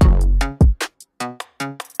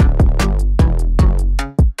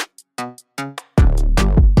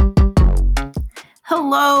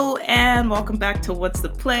Hello and welcome back to What's the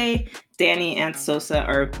Play. Danny and Sosa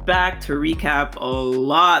are back to recap a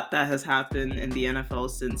lot that has happened in the NFL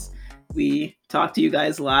since we talked to you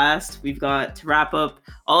guys last. We've got to wrap up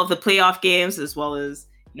all of the playoff games as well as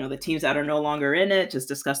the teams that are no longer in it, just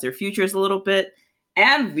discuss their futures a little bit.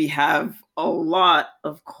 And we have a lot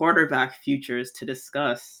of quarterback futures to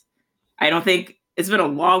discuss. I don't think it's been a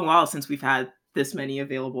long while since we've had this many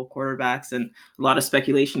available quarterbacks and a lot of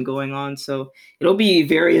speculation going on. So it'll be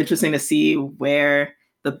very interesting to see where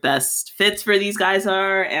the best fits for these guys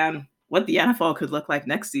are and what the NFL could look like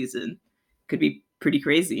next season. Could be pretty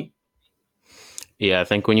crazy. Yeah, I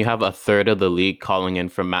think when you have a third of the league calling in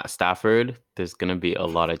for Matt Stafford, there's going to be a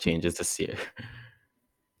lot of changes this year.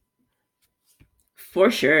 For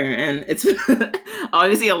sure. And it's been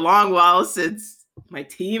obviously a long while since my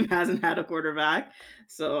team hasn't had a quarterback.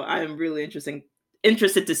 So I'm really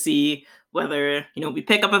interested to see whether, we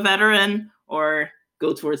pick up a veteran or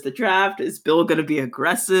go towards the draft. Is Bill going to be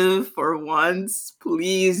aggressive for once?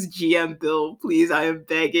 Please, GM Bill, please, I am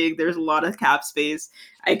begging. There's a lot of cap space.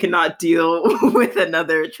 I cannot deal with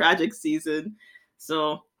another tragic season.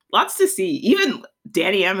 So lots to see. Even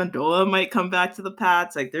Danny Amendola might come back to the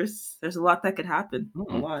Pats. Like there's a lot that could happen.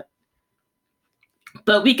 A lot.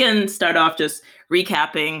 But we can start off just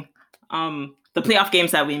recapping the playoff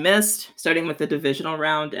games that we missed, starting with the divisional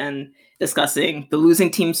round and discussing the losing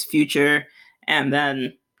team's future, and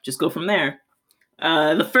then just go from there.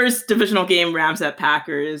 The first divisional game, Rams at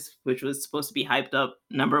Packers, which was supposed to be hyped up,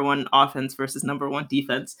 number one offense versus number one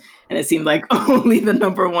defense. And it seemed like only the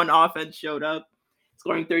number one offense showed up,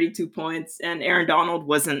 scoring 32 points. And Aaron Donald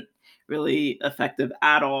wasn't really effective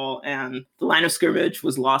at all. And the line of scrimmage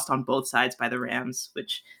was lost on both sides by the Rams,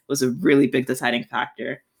 which was a really big deciding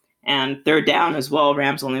factor. And third down as well,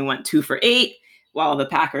 Rams only went 2 for 8, while the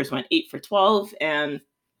Packers went 8 for 12. And,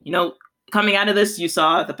 coming out of this, you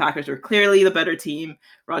saw the Packers were clearly the better team.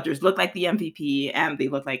 Rodgers looked like the MVP, and they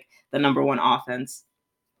looked like the number one offense.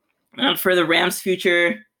 For the Rams'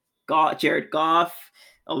 future, Jared Goff,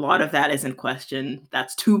 a lot of that is in question.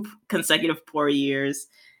 That's 2 consecutive poor years,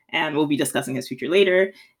 and we'll be discussing his future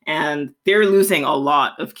later. And they're losing a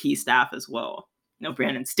lot of key staff as well.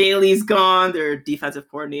 Brandon Staley's gone, their defensive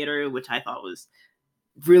coordinator, which I thought was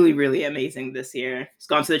really, really amazing this year. He's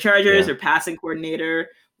gone to the Chargers. Their passing coordinator,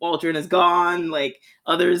 Waldron, is gone. Like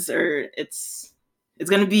others are, it's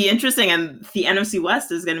going to be interesting. And the NFC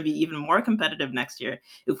West is going to be even more competitive next year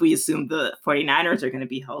if we assume the 49ers are going to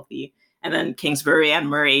be healthy. And then Kingsbury and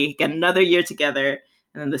Murray get another year together.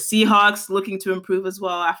 And then the Seahawks looking to improve as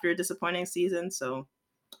well after a disappointing season. So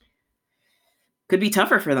could be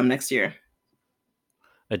tougher for them next year.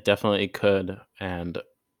 It definitely could. And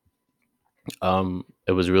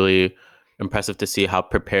it was really impressive to see how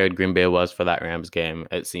prepared Green Bay was for that Rams game.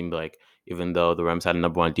 It seemed like even though the Rams had a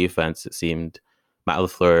number one defense, it seemed Matt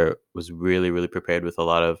LaFleur was really, really prepared with a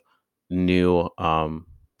lot of new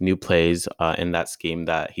plays in that scheme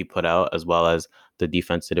that he put out, as well as the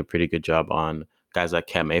defense did a pretty good job on guys like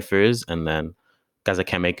Cam Akers, and then guys like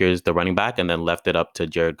Cam Akers, the running back, and then left it up to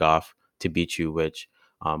Jared Goff to beat you, which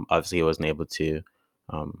obviously he wasn't able to.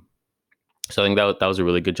 So I think that was a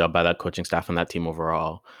really good job by that coaching staff and that team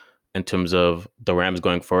overall. In terms of the Rams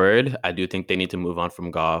going forward, I do think they need to move on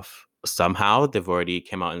from Goff somehow. They've already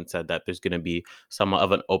came out and said that there's going to be somewhat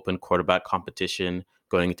of an open quarterback competition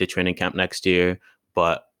going into training camp next year.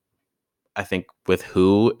 But I think with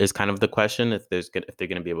who is kind of the question, if they're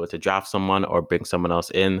going to be able to draft someone or bring someone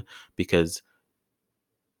else in, because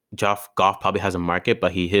Goff probably has a market,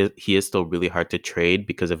 but he is still really hard to trade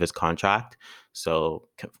because of his contract. So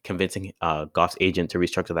convincing Goff's agent to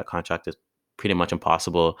restructure that contract is pretty much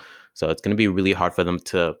impossible. So it's going to be really hard for them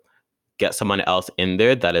to get someone else in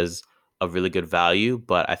there that is of really good value.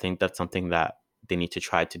 But I think that's something that they need to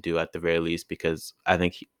try to do at the very least, because I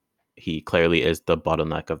think he clearly is the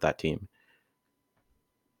bottleneck of that team.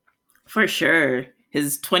 For sure.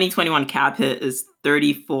 His 2021 cap hit is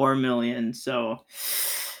 $34 million. So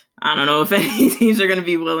I don't know if any teams are going to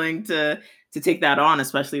be willing to take that on,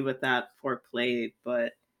 especially with that poor play.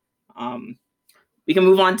 But we can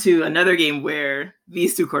move on to another game where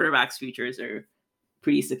these two quarterbacks' futures are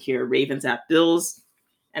pretty secure. Ravens at Bills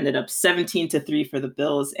ended up 17-3 for the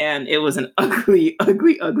Bills, and it was an ugly,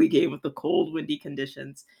 ugly, ugly game with the cold, windy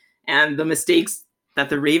conditions. And the mistakes that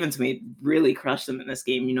the Ravens made really crushed them in this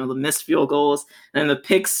game. The missed field goals and the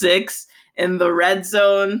pick six in the red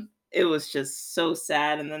zone. It was just so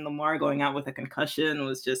sad. And then Lamar going out with a concussion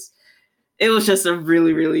was just a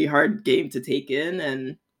really, really hard game to take in.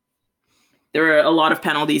 And there were a lot of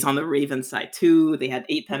penalties on the Ravens side too. They had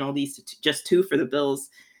 8 penalties to just 2 for the Bills.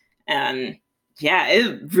 And Yeah,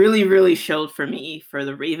 it really, really showed for me for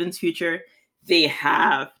the Ravens' future. They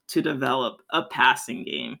have to develop a passing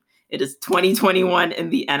game. It is 2021 in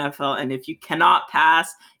the NFL, and if you cannot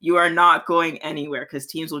pass, you are not going anywhere because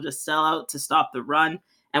teams will just sell out to stop the run.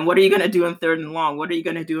 And what are you going to do in third and long? What are you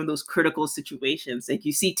going to do in those critical situations? Like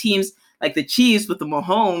you see teams like the Chiefs with the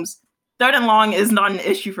Mahomes, third and long is not an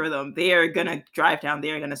issue for them. They are going to drive down,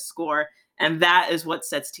 they are going to score, and that is what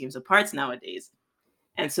sets teams apart nowadays.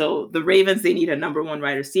 And so the Ravens, they need a number one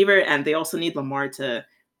wide receiver, and they also need Lamar to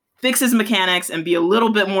fix his mechanics and be a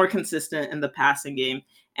little bit more consistent in the passing game.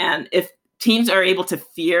 And if teams are able to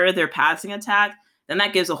fear their passing attack, then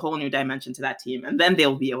that gives a whole new dimension to that team. And then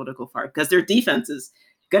they'll be able to go far because their defense is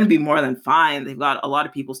going to be more than fine. They've got a lot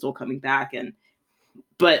of people still coming back.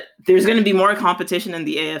 But there's going to be more competition in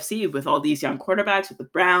the AFC with all these young quarterbacks, with the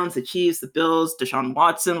Browns, the Chiefs, the Bills, Deshaun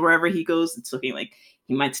Watson, wherever he goes. It's looking like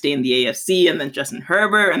he might stay in the AFC, and then Justin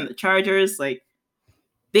Herbert and the Chargers. Like,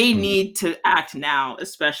 they need to act now,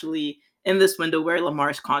 especially in this window where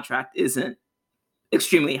Lamar's contract isn't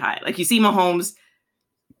extremely high. Like, you see Mahomes,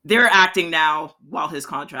 they're acting now while his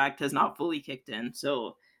contract has not fully kicked in.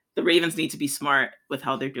 So the Ravens need to be smart with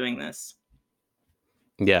how they're doing this.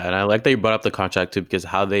 Yeah, and I like that you brought up the contract too, because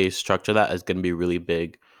how they structure that is going to be really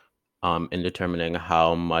big in determining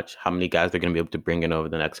how many guys they're going to be able to bring in over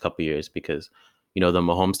the next couple of years. Because the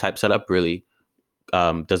Mahomes type setup really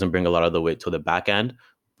doesn't bring a lot of the weight to the back end,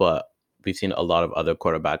 but we've seen a lot of other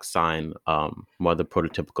quarterbacks sign more the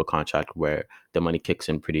prototypical contract where the money kicks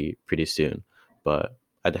in pretty soon. But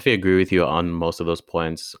I definitely agree with you on most of those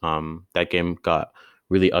points. That game got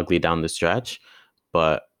really ugly down the stretch,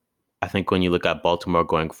 but I think when you look at Baltimore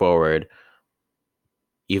going forward,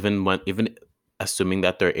 even assuming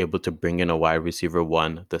that they're able to bring in a wide receiver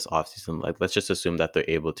one this offseason, like let's just assume that they're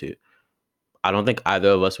able to. I don't think either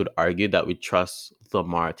of us would argue that we trust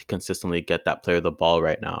Lamar to consistently get that player the ball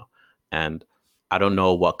right now. And I don't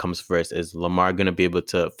know what comes first. Is Lamar going to be able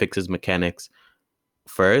to fix his mechanics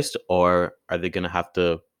first, or are they going to have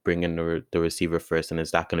to bring in the receiver first? And is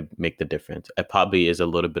that going to make the difference? It probably is a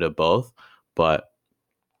little bit of both, but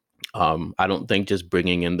I don't think just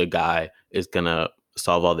bringing in the guy is going to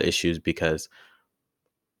solve all the issues, because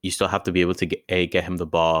you still have to be able to get him the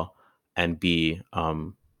ball, and B,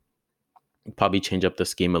 probably change up the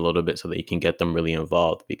scheme a little bit so that you can get them really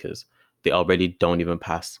involved, because they already don't even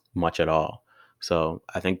pass much at all. So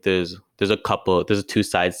I think there's two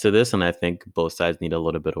sides to this, and I think both sides need a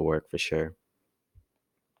little bit of work for sure.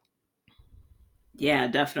 Yeah,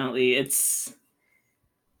 definitely.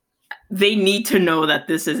 They need to know that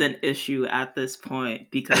this is an issue at this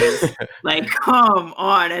point because, like, come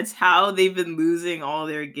on, it's how they've been losing all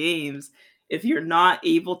their games. If you're not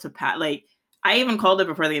able to pass, like, I even called it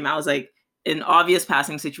before the game. I was like, in obvious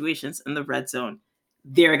passing situations in the red zone,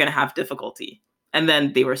 they're going to have difficulty. And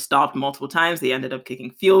then they were stopped multiple times. They ended up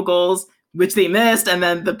kicking field goals, which they missed. And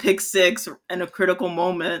then the pick six in a critical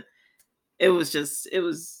moment. It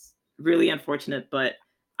was really unfortunate. But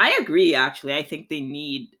I agree, actually. I think they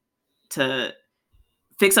need to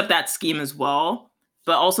fix up that scheme as well.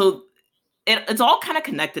 But also, it's all kind of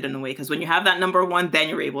connected in a way because when you have that number one, then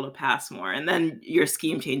you're able to pass more, and then your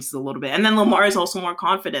scheme changes a little bit. And then Lamar is also more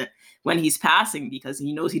confident when he's passing because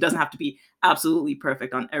he knows he doesn't have to be absolutely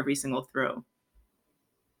perfect on every single throw.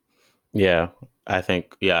 Yeah, I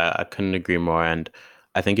couldn't agree more. And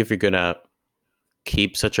I think if you're gonna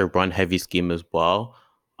keep such a run heavy scheme as well,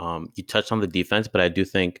 you touched on the defense, but I do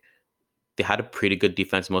think they had a pretty good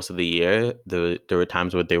defense most of the year. There were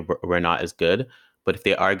times where they were not as good, but if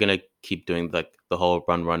they are gonna keep doing like the whole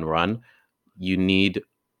run, you need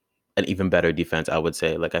an even better defense, I would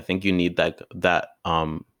say. Like I think you need like that.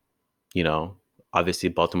 You know, obviously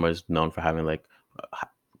Baltimore is known for having like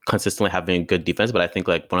consistently having good defense, but I think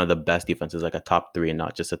like one of the best defenses, like a top 3 and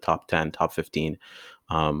not just a top 10, top 15,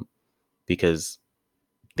 because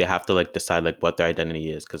they have to like decide like what their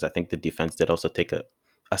identity is. Because I think the defense did also take a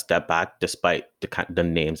step back despite the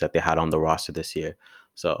names that they had on the roster this year.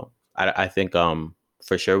 So I think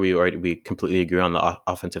for sure we completely agree on the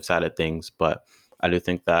offensive side of things, but I do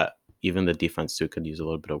think that even the defense too could use a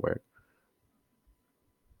little bit of work.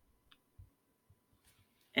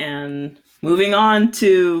 And moving on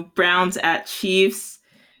to Browns at Chiefs,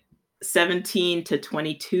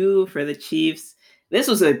 17-22 for the Chiefs. This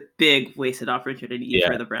was a big wasted opportunity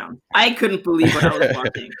for the Browns. I couldn't believe what I was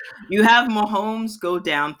watching. You have Mahomes go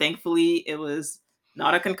down. Thankfully, it was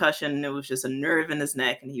not a concussion. It was just a nerve in his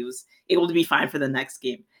neck, and he was able to be fine for the next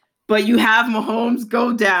game. But you have Mahomes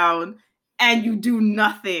go down, and you do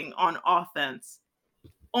nothing on offense.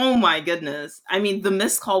 Oh my goodness. I mean, the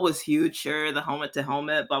missed call was huge. Sure, the helmet to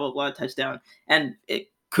helmet, blah, blah, blah, touchdown. And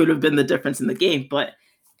could have been the difference in the game. But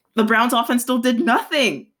the Browns offense still did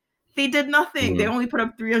nothing. They did nothing. They only put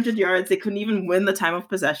up 300 yards. They couldn't even win the time of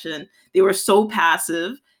possession. They were so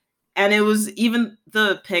passive. And it was even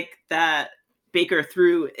the pick that Baker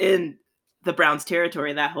threw in the Browns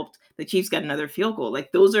territory that helped the Chiefs get another field goal.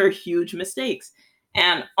 Like, those are huge mistakes.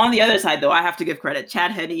 And on the other side, though, I have to give credit.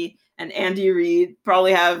 Chad Henne and Andy Reid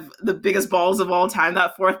probably have the biggest balls of all time.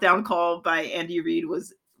 That fourth down call by Andy Reid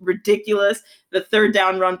was ridiculous. The third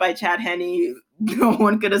down run by Chad Henne, no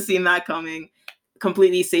one could have seen that coming.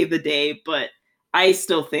 Completely saved the day. But I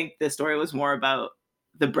still think this story was more about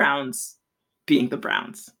the Browns being the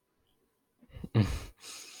Browns.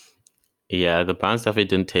 Yeah, the Browns definitely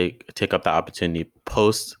didn't take up that opportunity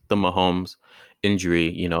post the Mahomes injury.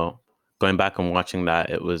 You know, going back and watching that,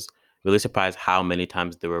 it was really surprised how many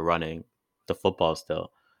times they were running the football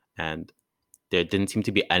still, and there didn't seem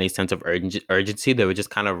to be any sense of urgency. They were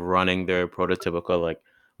just kind of running their prototypical like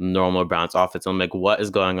normal Browns offense. I'm like, what is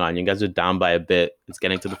going on? You guys are down by a bit. It's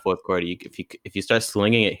getting to the fourth quarter. If you start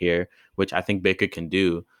slinging it here, which I think Baker can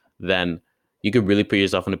do, then you could really put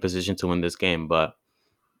yourself in a position to win this game. But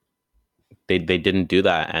they didn't do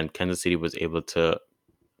that, and Kansas City was able to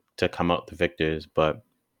come out the victors. But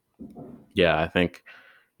yeah, I think,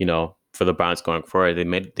 you know, for the Browns going forward,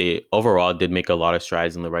 they overall did make a lot of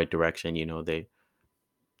strides in the right direction. You know, they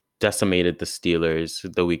decimated the Steelers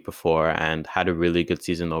the week before and had a really good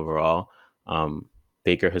season overall.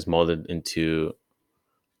 Baker has molded into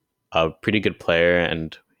a pretty good player,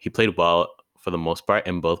 and he played well for the most part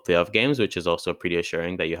in both playoff games, which is also pretty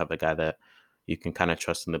assuring that you have a guy that you can kind of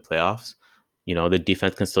trust in the playoffs. You know, the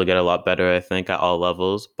defense can still get a lot better, I think, at all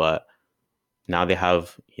levels, but now they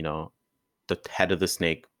have, you know, the head of the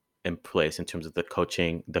snake in place in terms of the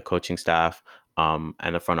coaching staff, and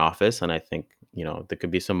the front office. And I think, you know, there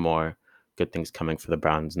could be some more good things coming for the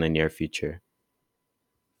Browns in the near future.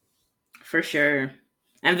 For sure.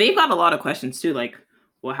 And they've got a lot of questions too, like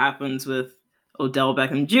what happens with Odell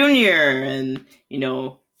Beckham Jr. and, you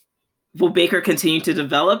know, will Baker continue to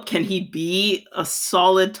develop? Can he be a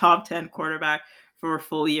solid top 10 quarterback for a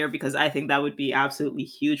full year? Because I think that would be absolutely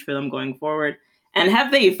huge for them going forward. And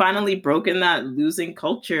have they finally broken that losing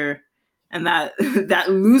culture and that that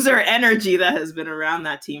loser energy that has been around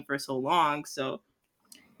that team for so long? So,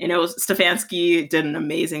 you know, Stefanski did an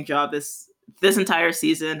amazing job this entire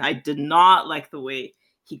season. I did not like the way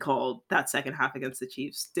he called that second half against the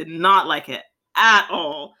Chiefs. Did not like it at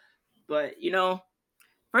all. But, you know,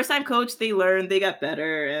 first time coach, they learn, they got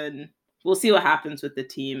better, and we'll see what happens with the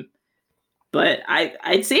team. But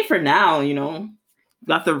I'd say for now, you know,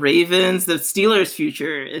 got the Ravens. The Steelers'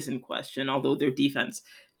 future is in question, although their defense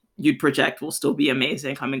you'd project will still be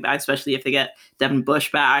amazing coming back, especially if they get Devin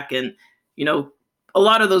Bush back. And, you know, a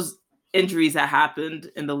lot of those injuries that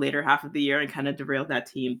happened in the later half of the year and kind of derailed that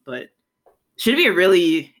team. But should be a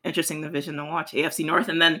really interesting division to watch, AFC North.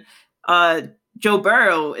 And then Joe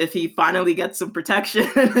Burrow, if he finally gets some protection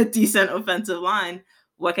and a decent offensive line,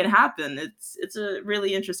 what can happen? It's a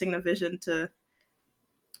really interesting division to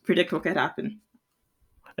predict what could happen.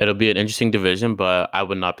 It'll be an interesting division, but I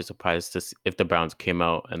would not be surprised if the Browns came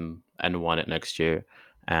out and won it next year.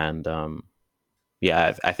 And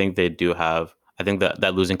yeah, I think they do have. I think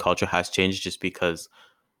that losing culture has changed just because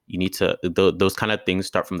you need to. Those kind of things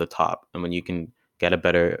start from the top, and when you can get a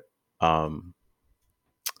better front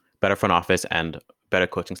office and better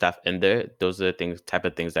coaching staff in there, those are the type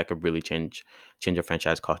of things that could really change a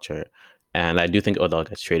franchise culture. And I do think Odell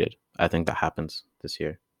gets traded. I think that happens this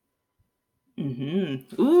year.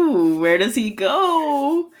 Mm-hmm. Ooh, where does he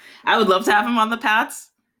go? I would love to have him on the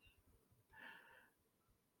Pats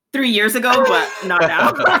 3 years ago, but not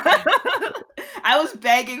now. I was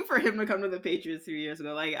begging for him to come to the Patriots 3 years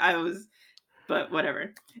ago. Like I was, but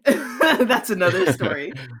whatever. That's another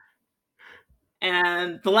story.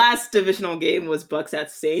 And the last divisional game was Bucks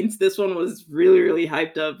at Saints. This one was really, really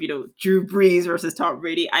hyped up. You know, Drew Brees versus Tom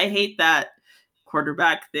Brady. I hate that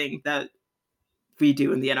quarterback thing that we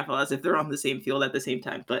do in the NFL as if they're on the same field at the same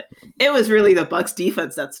time. But it was really the Bucks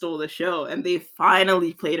defense that stole the show, and they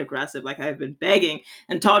finally played aggressive like I've been begging.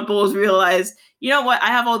 And Todd Bowles realized, you know what? I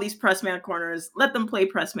have all these press man corners. Let them play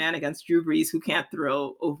press man against Drew Brees, who can't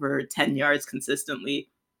throw over 10 yards consistently.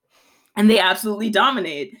 And they absolutely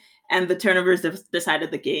dominate. And the turnovers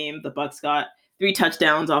decided the game. The Bucks got 3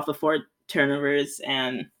 touchdowns off the 4 turnovers,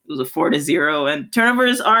 and it was a 4-0. And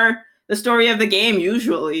turnovers are the story of the game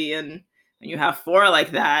usually. And when you have 4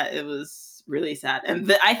 like that, it was really sad.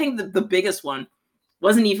 And I think the biggest one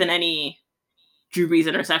wasn't even any Drew Brees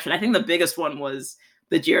interception. I think the biggest one was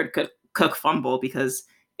the Jared Cook fumble, because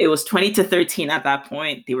It was 20-13 at that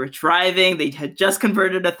point. They were driving. They had just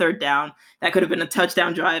converted a third down. That could have been a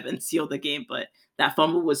touchdown drive and sealed the game, but that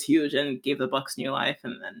fumble was huge and gave the Bucs new life.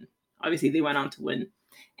 And then obviously they went on to win.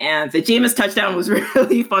 And the Jameis touchdown was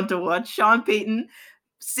really fun to watch. Sean Payton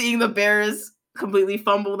seeing the Bears completely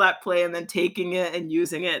fumble that play and then taking it and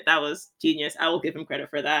using it, that was genius. I will give him credit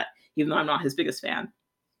for that, even though I'm not his biggest fan.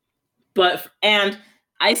 And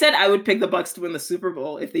I said I would pick the Bucs to win the Super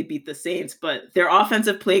Bowl if they beat the Saints, but their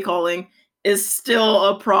offensive play calling is still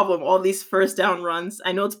a problem. All these first down runs.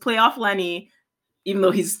 I know it's playoff Lenny, even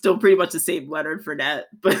though he's still pretty much the same Leonard Fournette,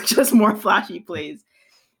 but just more flashy plays.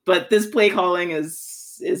 But this play calling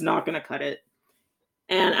is not going to cut it.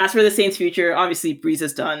 And as for the Saints' future, obviously Brees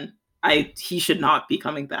is done. He should not be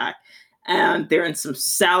coming back. And they're in some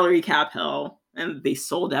salary cap hell, and they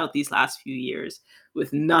sold out these last few years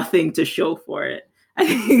with nothing to show for it. I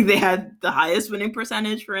think they had the highest winning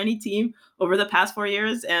percentage for any team over the past 4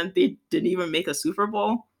 years, and they didn't even make a Super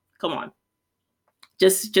Bowl. Come on.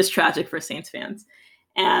 Just tragic for Saints fans.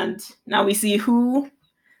 And now we see who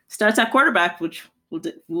starts at quarterback, which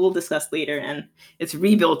we'll discuss later. And it's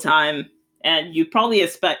rebuild time. And you probably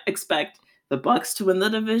expect the Bucs to win the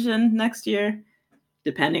division next year,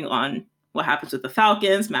 depending on what happens with the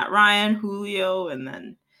Falcons, Matt Ryan, Julio, and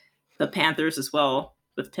then the Panthers as well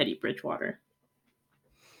with Teddy Bridgewater.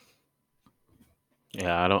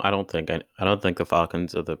 Yeah, I don't think the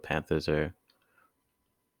Falcons or the Panthers are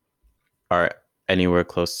anywhere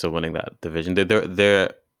close to winning that division.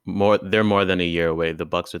 They're more than a year away. The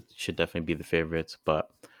Bucs should definitely be the favorites, but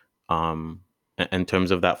in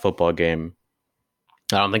terms of that football game,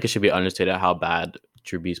 I don't think it should be understated how bad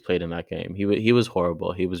Drew Brees played in that game. He was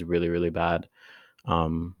horrible. He was really, really bad.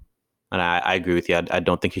 And I agree with you. I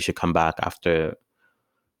don't think he should come back after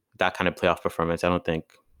that kind of playoff performance. I don't think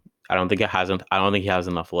he has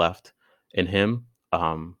enough left in him.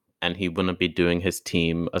 And he wouldn't be doing his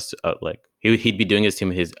team he'd be doing his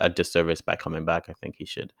team a disservice by coming back. I think he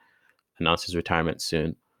should announce his retirement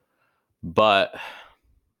soon. But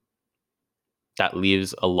that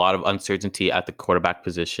leaves a lot of uncertainty at the quarterback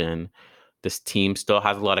position. This team still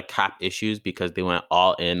has a lot of cap issues because they went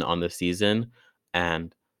all in on the season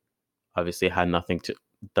and obviously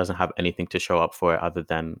doesn't have anything to show up for it other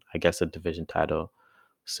than, I guess, a division title.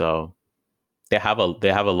 So they have a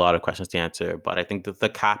lot of questions to answer, but I think that the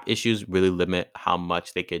cap issues really limit how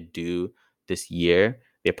much they could do this year.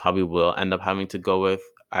 They probably will end up having to go with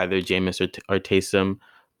either Jameis or Taysom,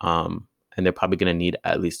 and they're probably going to need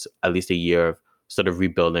at least a year of sort of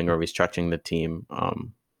rebuilding or restructuring the team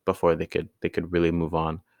before they could really move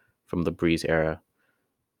on from the Brees era.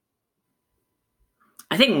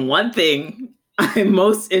 I think one thing I'm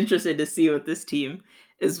most interested to see with this team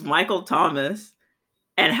is Michael Thomas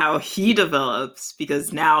and how he develops,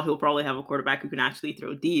 because now he'll probably have a quarterback who can actually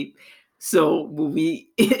throw deep. So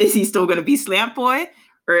is he still going to be slant boy,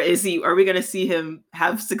 or are we going to see him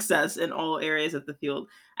have success in all areas of the field?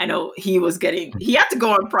 I know he had to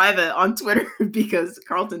go on private on Twitter because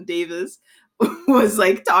Carlton Davis was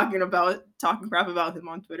like talking crap about him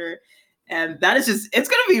on Twitter. And that is it's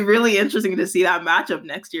going to be really interesting to see that matchup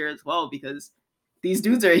next year as well, because these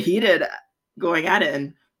dudes are heated going at it.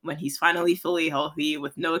 And when he's finally fully healthy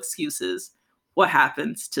with no excuses, what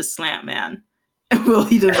happens to Slant Man? Will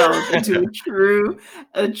he develop into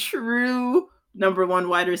a true number one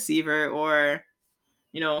wide receiver, or,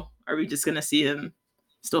 are we just going to see him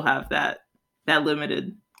still have that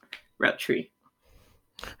limited rep tree?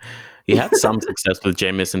 He had some success with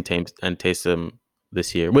Jameis and Taysom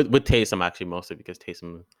this year. With Taysom, actually, mostly because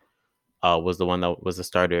Taysom was the one that was the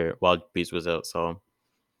starter while Brees was out. So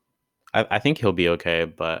I think he'll be okay,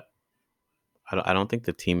 but I don't think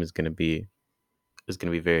the team is going to be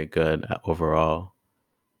very good overall.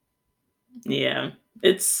 Yeah,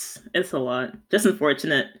 it's a lot. Just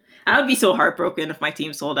unfortunate. I would be so heartbroken if my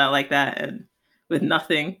team sold out like that and with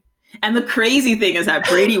nothing. And the crazy thing is that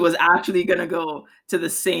Brady was actually going to go to the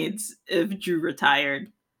Saints if Drew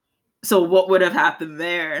retired. So what would have happened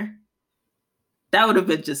there? That would have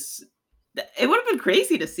been it would have been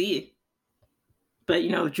crazy to see. But,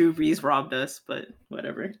 Drew Brees robbed us, but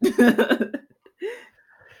whatever.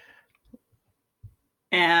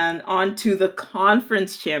 And on to the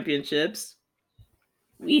conference championships.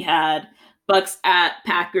 We had Bucs at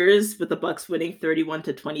Packers, with the Bucs winning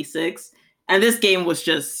 31-26. And this game was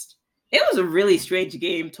it was a really strange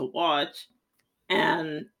game to watch.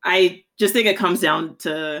 And I just think it comes down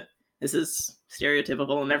to, this is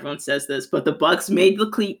stereotypical and everyone says this, but the Bucs made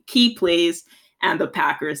the key plays and the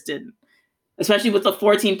Packers didn't. Especially with the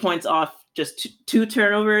 14 points off just two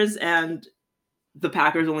turnovers, and the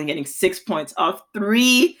Packers only getting 6 points off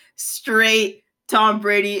 3 straight Tom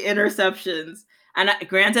Brady interceptions. And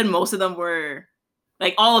granted, most of them were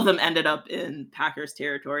like all of them ended up in Packers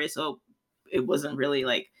territory, so it wasn't really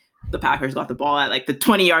like the Packers got the ball at like the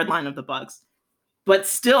 20-yard line of the Bucks. But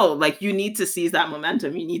still, like you need to seize that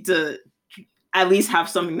momentum. You need to at least have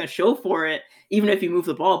something to show for it, even if you move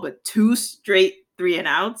the ball. But 2 straight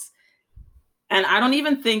 3-and-outs, and I don't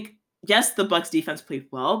even think, yes, the Bucks defense played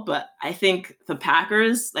well, but I think the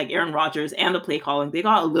Packers, like Aaron Rodgers and the play calling, they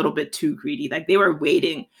got a little bit too greedy. Like they were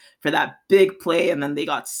waiting for that big play and then they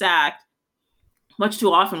got sacked much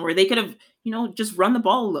too often where they could have, just run the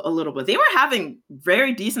ball a little bit. They were having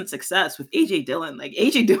very decent success with AJ Dillon. Like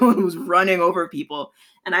AJ Dillon was running over people,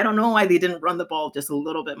 and I don't know why they didn't run the ball just a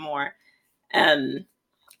little bit more. And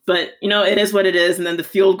but it is what it is. And then the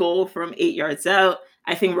field goal from 8 yards out,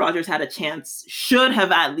 I think Rodgers had a chance, should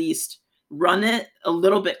have at least run it a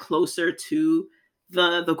little bit closer to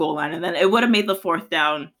the goal line, and then it would have made the 4th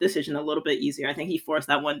down decision a little bit easier. I think he forced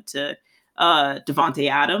that one to Davante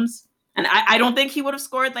Adams, and I don't think he would have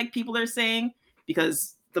scored like people are saying,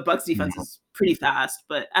 because the Bucks defense is pretty fast,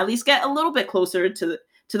 but at least get a little bit closer to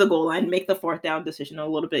the goal line, make the 4th down decision a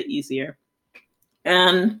little bit easier.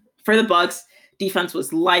 And for the Bucks, defense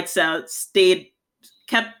was lights out,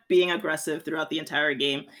 kept being aggressive throughout the entire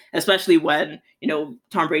game, especially when,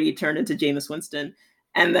 Tom Brady turned into Jameis Winston.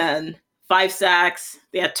 And then 5 sacks,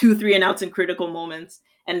 they had 2 3-and-outs in critical moments.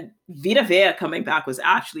 And Vita Vea coming back was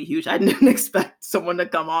actually huge. I didn't expect someone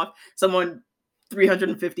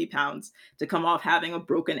 350 pounds, to come off having a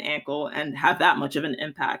broken ankle and have that much of an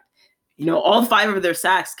impact. All 5 of their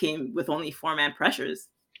sacks came with only 4-man pressures.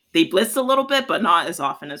 They blitzed a little bit, but not as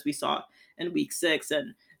often as we saw in week 6.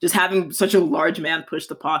 And just having such a large man push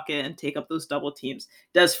the pocket and take up those double teams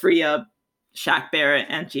does free up Shaq Barrett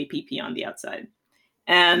and JPP on the outside.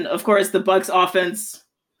 And of course, the Bucks offense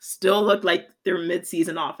still looked like their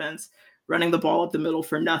midseason offense, running the ball up the middle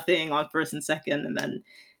for nothing on 1st and 2nd. And then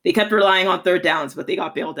they kept relying on 3rd downs, but they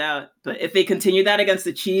got bailed out. But if they continue that against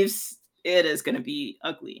the Chiefs, it is going to be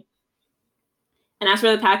ugly. And as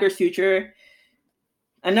for the Packers' future,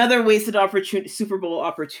 another wasted Super Bowl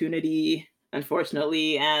opportunity,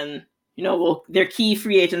 unfortunately. And, will their key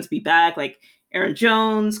free agents be back, like Aaron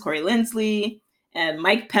Jones, Corey Linsley, and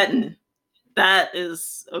Mike Pettin? That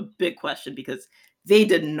is a big question, because they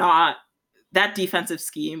did not. That defensive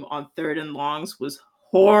scheme on 3rd and longs was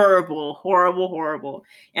horrible, horrible, horrible.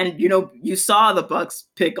 And, you saw the Bucks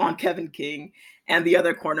pick on Kevin King and the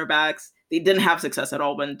other cornerbacks. They didn't have success at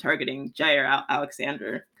all when targeting Jair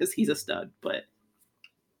Alexander, because he's a stud. But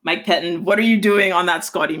Mike Pettin, what are you doing on that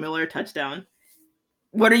Scotty Miller touchdown?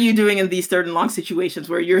 What are you doing in these 3rd and long situations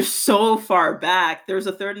where you're so far back? There was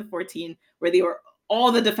a 3rd and 14 where they were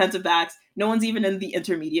all the defensive backs. No one's even in the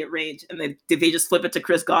intermediate range. And they just flip it to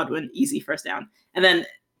Chris Godwin, easy 1st down. And then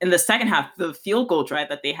in the second half, the field goal drive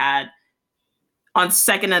that they had on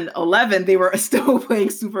 2nd and 11, they were still playing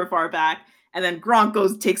super far back. And then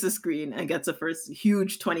Gronk takes a screen and gets a first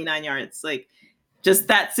huge 29 yards. Like, just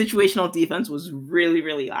that situational defense was really,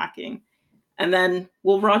 really lacking. And then,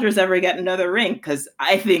 will Rodgers ever get another ring? Because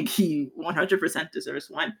I think he 100% deserves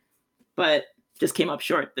one, but just came up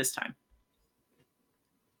short this time.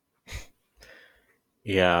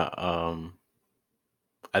 Yeah,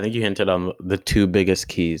 I think you hinted on the 2 biggest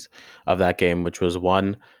keys of that game, which was,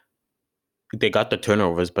 one, they got the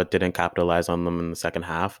turnovers but didn't capitalize on them in the second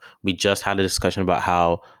half. We just had a discussion about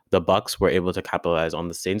how the Bucks were able to capitalize on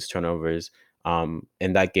the Saints turnovers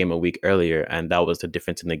in that game a week earlier, and that was the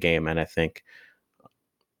difference in the game. And I think,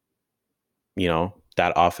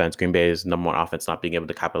 that offense, Green Bay's number 1 offense, not being able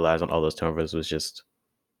to capitalize on all those turnovers was just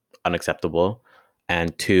unacceptable.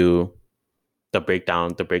 And 2, the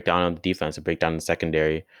breakdown on the defense, the breakdown in the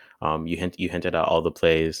secondary. You hinted at all the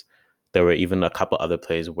plays. There were even a couple other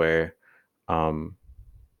plays where,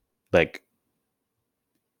 like,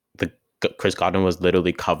 Chris Godwin was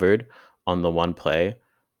literally covered on the one play,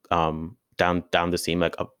 down the seam,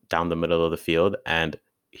 like up down the middle of the field, and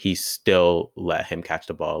he still let him catch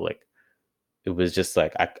the ball. Like, it was just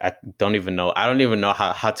like, I don't even know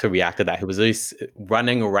how to react to that. He was really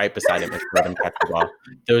running right beside him and let him catch the ball.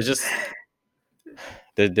 There was just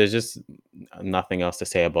there's just nothing else to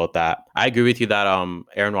say about that. I agree with you that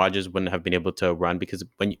Aaron Rodgers wouldn't have been able to run, because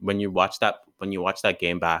when you watch that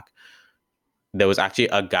game back, there was actually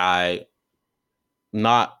a guy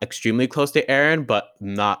not extremely close to Aaron, but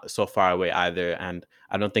not so far away either. And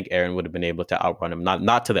I don't think Aaron would have been able to outrun him,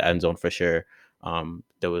 not to the end zone for sure.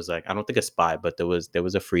 There was, like, I don't think a spy, but there was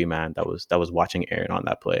a free man that was watching Aaron on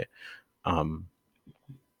that play.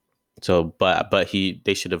 So, but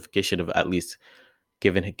they should have at least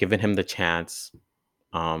given him the chance,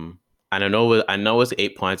 And I know it was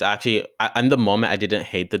 8 points. Actually, in the moment, I didn't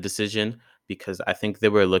hate the decision because I think they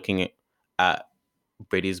were looking at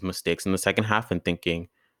Brady's mistakes in the second half and thinking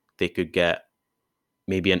they could get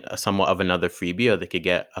maybe somewhat of another freebie, or they could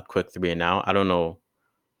get a quick 3-and-out. I don't know.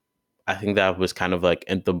 I think that was kind of like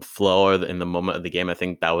in the flow or in the moment of the game. I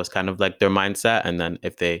think that was kind of like their mindset. And then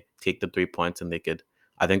if they take the 3 points and they could,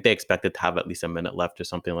 I think they expected to have at least a minute left or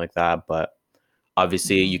something like that. But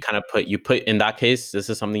obviously, you kind of put in that case. This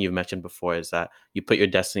is something you've mentioned before: is that you put your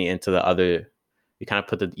destiny into the other. You kind of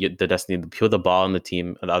put the destiny, put the ball in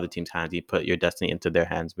the other team's hands. You put your destiny into their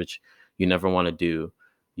hands, which you never want to do.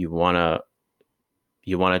 You wanna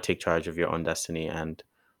take charge of your own destiny and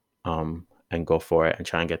go for it and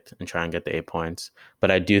try and get the 8 points.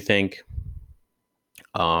 But I do think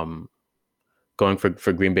going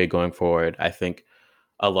for Green Bay going forward, I think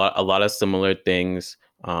a lot of similar things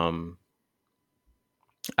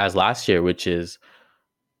as last year, which is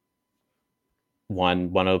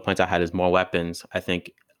one of the points I had is more weapons. I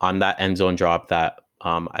think on that end zone drop that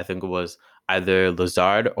I think it was either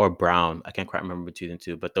Lazard or Brown. I can't quite remember between the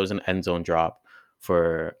two, but there was an end zone drop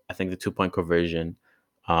for I think the 2-point conversion.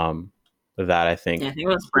 That I think, Yeah, I think it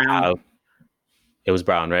was Brown. It was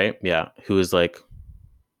Brown, right? Yeah, who is that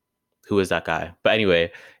guy? But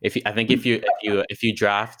anyway, if you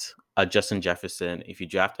draft a Justin Jefferson, if you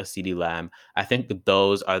draft a CeeDee Lamb, I think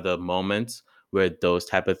those are the moments where those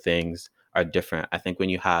type of things are different. I think when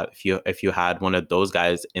if you had one of those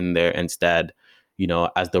guys in there instead,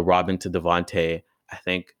 as the Robin to Devontae, I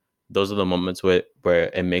think those are the moments where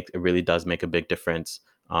it really does make a big difference.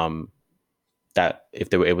 That if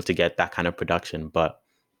they were able to get that kind of production, but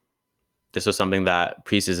this was something that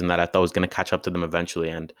preseason that I thought was going to catch up to them eventually.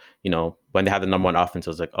 And, when they had the number one offense, it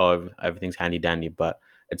was like, oh, everything's handy dandy, but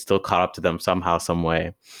it still caught up to them somehow, some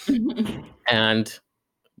way. And,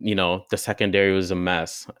 the secondary was a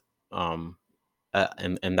mess in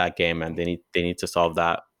that game, and they need to solve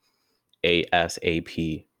that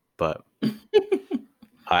ASAP. But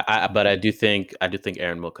I do think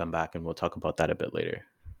Aaron will come back, and we'll talk about that a bit later.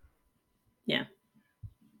 Yeah.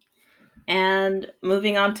 And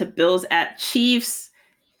moving on to Bills at Chiefs,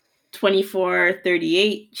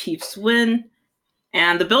 24-38, Chiefs win.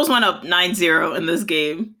 And the Bills went up 9-0 in this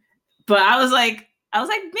game. But I was like, maybe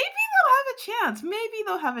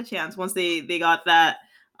they'll have a chance once they got that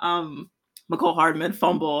Mecole Hardman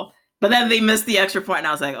fumble. But then they missed the extra point, and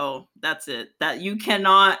I was like, oh, that's it. That you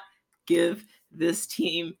cannot give this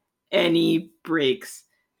team any breaks,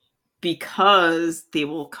 because they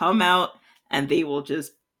will come out and they will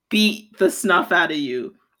just beat the snuff out of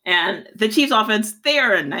you. And the Chiefs offense, they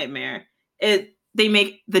are a nightmare. They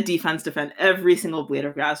make the defense defend every single blade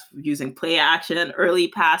of grass using play action, early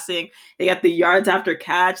passing. They get the yards after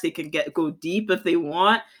catch. They can go deep if they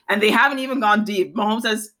want. And they haven't even gone deep. Mahomes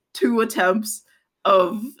has 2 attempts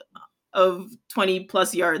of 20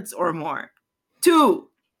 plus yards or more. 2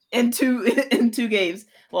 in 2 games.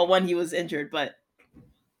 Well, one he was injured, but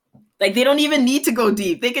like they don't even need to go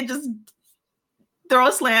deep. They can just throw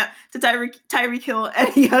a slant to Tyreek Hill, and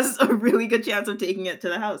he has a really good chance of taking it to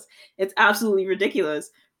the house. It's absolutely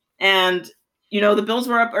ridiculous. And, the Bills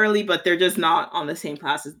were up early, but they're just not on the same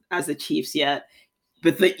class as the Chiefs yet.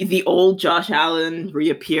 But the old Josh Allen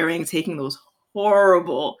reappearing, taking those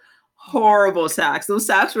horrible sacks. Those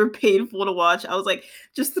sacks were painful to watch. I was like,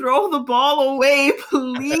 just throw the ball away,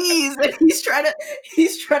 please. And he's trying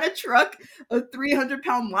to truck a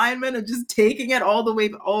 300-pound lineman and just taking it all the way.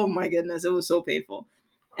 Oh my goodness, it was so painful.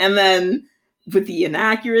 And then with the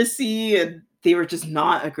inaccuracy, and they were just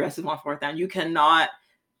not aggressive on 4th down. You cannot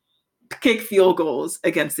kick field goals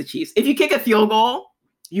against the Chiefs. If you kick a field goal,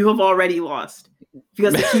 you have already lost,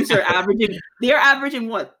 because the Chiefs are averaging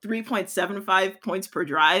what, 3.75 points per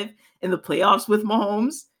drive in the playoffs with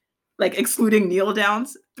Mahomes, like excluding kneel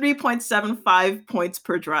downs. 3.75 points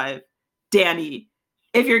per drive. Danny,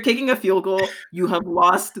 if you're kicking a field goal, you have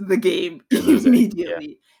lost the game immediately.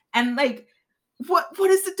 Yeah. And like, what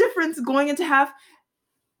is the difference going into half?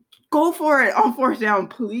 Go for it on 4th down,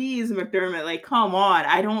 please, McDermott. Like, come on.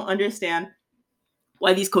 I don't understand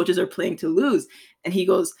why these coaches are playing to lose. And he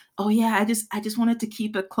goes, oh yeah, I just wanted to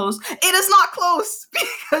keep it close. It is not close,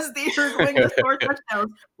 because they are going to score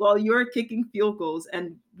touchdowns while you're kicking field goals.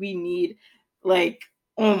 And we need, like,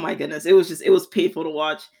 oh my goodness, it was painful to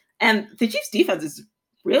watch. And the Chiefs defense is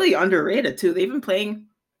really underrated too. They've been playing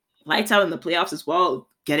lights out in the playoffs as well,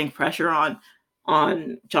 getting pressure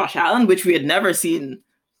on Josh Allen, which we had never seen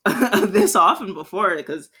this often before,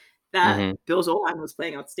 because that Bills O-line was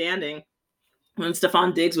playing outstanding. When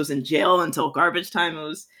Stephon Diggs was in jail until garbage time, it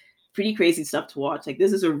was pretty crazy stuff to watch. Like,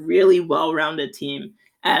 this is a really well-rounded team,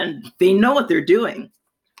 and they know what they're doing.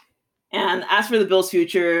 And as for the Bills'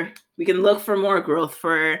 future, we can look for more growth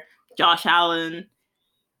for Josh Allen.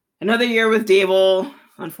 Another year with Dable,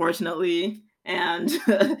 unfortunately, and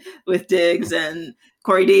with Diggs and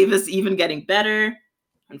Corey Davis even getting better,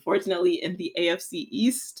 unfortunately, in the AFC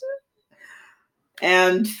East.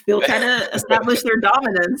 And they'll try to establish their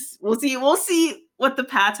dominance. We'll see what the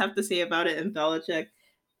Pats have to say about it in Belichick.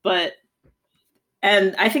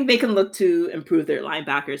 And I think they can look to improve their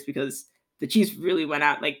linebackers because the Chiefs really went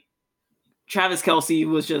out. Like, Travis Kelce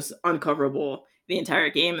was just uncoverable the entire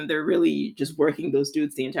game, and they're really just working those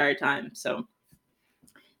dudes the entire time. So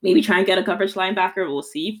maybe try and get a coverage linebacker. We'll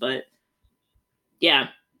see. But yeah,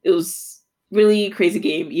 it was really crazy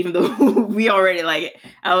game, even though we already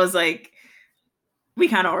I was like, we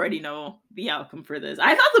kind of already know the outcome for this.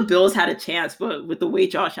 I thought the Bills had a chance, but with the way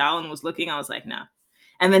Josh Allen was looking, I was like, nah.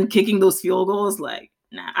 And then kicking those field goals, like,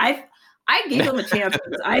 nah. I gave them a chance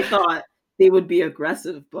because I thought they would be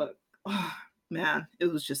aggressive, but oh, man, it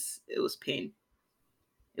was pain.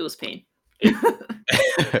 It was pain.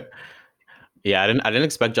 Yeah, I didn't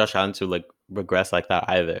expect Josh Allen to like regress like that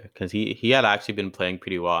either, because he had actually been playing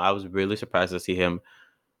pretty well. I was really surprised to see him.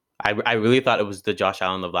 I really thought it was the Josh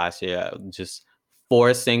Allen of last year, just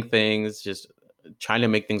forcing things, just trying to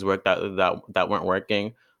make things work that weren't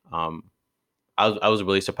working. I was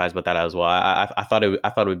really surprised about that as well. I thought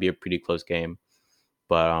it would be a pretty close game,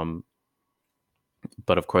 but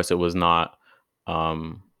of course it was not.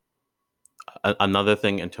 Another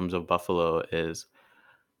thing in terms of Buffalo is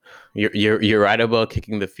you're right about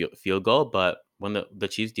kicking the field goal, but when the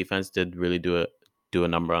Chiefs defense did really do a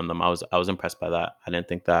number on them, I was impressed by that. I didn't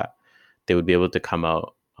think that they would be able to come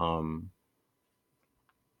out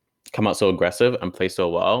so aggressive and play so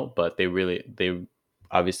well, but they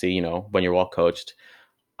obviously, when you're well coached,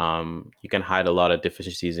 you can hide a lot of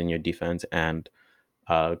deficiencies in your defense, and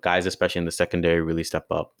guys, especially in the secondary, really step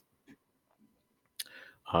up.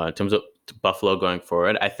 In terms of Buffalo going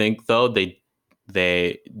forward, I think though they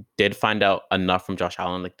did find out enough from Josh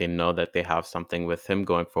Allen, like they know that they have something with him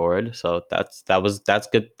going forward. So that's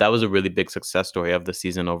good. That was a really big success story of the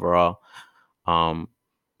season overall.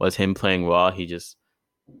 Was him playing well. He just,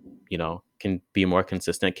 can be more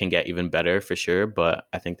consistent, can get even better for sure. But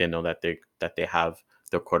I think they know that they have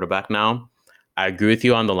their quarterback now. I agree with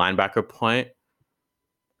you on the linebacker point.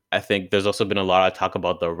 I think there's also been a lot of talk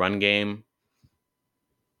about the run game.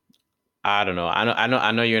 I don't know.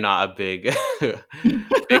 I know you're not a big, big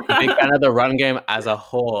fan of the run game as a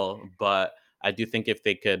whole, but I do think if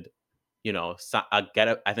they could, I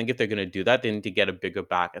think if they're going to do that, they need to get a bigger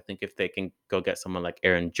back. I think if they can go get someone like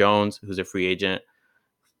Aaron Jones, who's a free agent,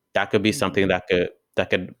 that could be something that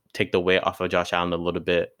could take the weight off of Josh Allen a little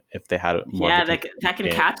bit if they had more. Yeah, that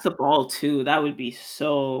can catch the ball too. That would be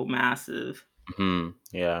so massive. Mm-hmm.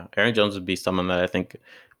 Yeah, Aaron Jones would be someone that I think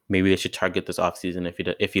maybe they should target this offseason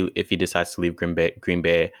if he decides to leave Green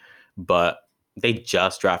Bay. But they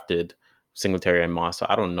just drafted Singletary and Moss, so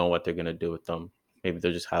I don't know what they're gonna do with them. Maybe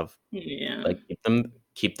they'll just have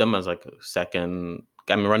keep them as like a second.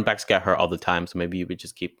 I mean, run backs get hurt all the time, so maybe you would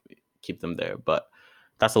just keep them there. But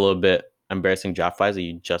that's a little bit embarrassing draft wise that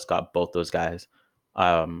you just got both those guys.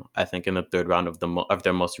 I think in the third round of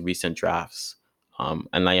their most recent drafts. And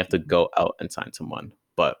now you have to go out and sign someone.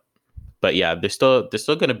 But yeah, they're still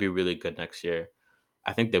going to be really good next year.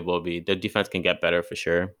 I think they will be. Their defense can get better for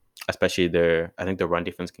sure, especially I think their run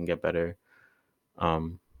defense can get better.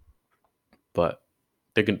 But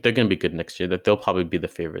they're going to be good next year. That they'll probably be the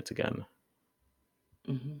favorites again.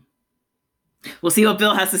 Mm-hmm. We'll see what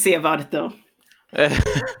Bill has to say about it, though.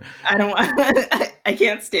 I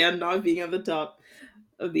can't stand not being on the top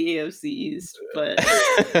of the AFC East, but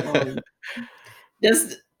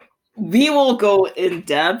we will go in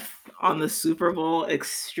depth on the Super Bowl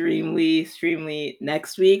extremely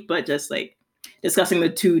next week, but just like discussing the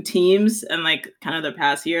two teams and like kind of the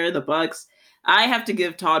past year, the Bucs. I have to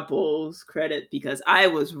give Todd Bowles credit because I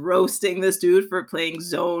was roasting this dude for playing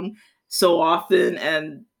zone so often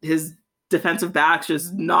and his defensive backs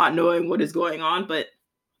just not knowing what is going on, but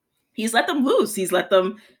he's let them loose. He's let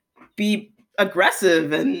them be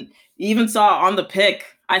aggressive, and even saw on the pick,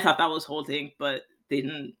 I thought that was holding, but they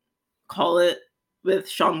didn't call it with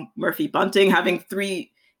Sean Murphy Bunting having 3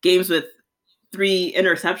 games with 3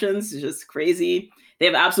 interceptions. It's just crazy. They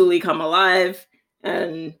have absolutely come alive,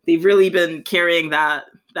 and they've really been carrying that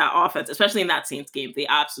offense, especially in that Saints game. They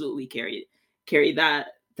absolutely carried that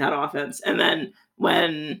offense. And then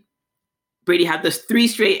when Brady had this 3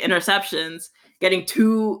 straight interceptions, getting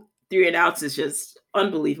 2 3-and-outs is just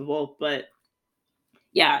unbelievable. But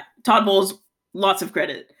yeah, Todd Bowles, lots of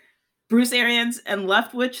credit. Bruce Arians and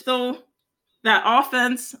Leftwich, though, that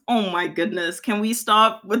offense, oh my goodness, can we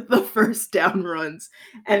stop with the first down runs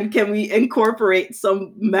and can we incorporate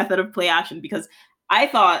some method of play action? Because I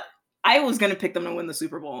thought I was going to pick them to win the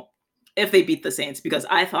Super Bowl if they beat the Saints, because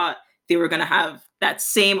I thought they were going to have that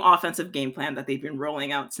same offensive game plan that they've been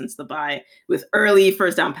rolling out since the bye with early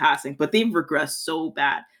first down passing, but they've regressed so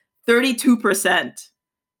bad. 32%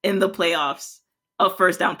 in the playoffs of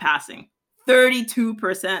first down passing.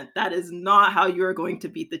 32%. That is not how you're going to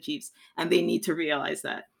beat the Chiefs, and they need to realize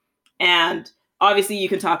that. And obviously, you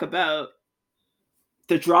can talk about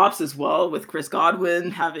the drops as well, with Chris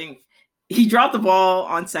Godwin he dropped the ball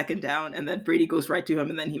on second down, and then Brady goes right to him,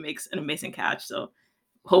 and then he makes an amazing catch. So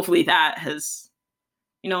hopefully that has,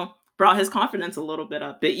 brought his confidence a little bit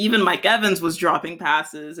up. But even Mike Evans was dropping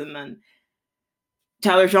passes, and then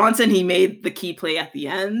Tyler Johnson, he made the key play at the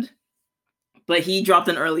end, but he dropped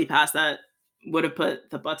an early pass that would have put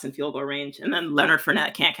the Bucs in field goal range. And then Leonard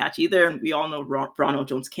Fournette can't catch either, and we all know Ronald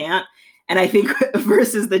Jones can't. And I think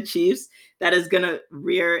versus the Chiefs, that is going to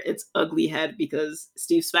rear its ugly head because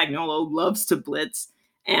Steve Spagnuolo loves to blitz.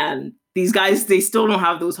 And these guys, they still don't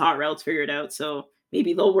have those hot routes figured out. So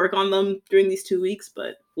maybe they'll work on them during these 2 weeks,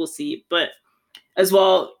 but we'll see. But as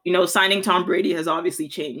well, signing Tom Brady has obviously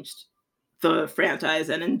changed the franchise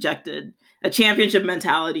and injected a championship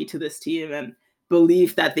mentality to this team and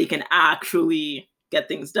belief that they can actually get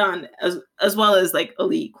things done, as well as like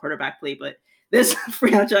elite quarterback play. But this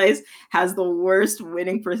franchise has the worst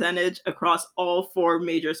winning percentage across all 4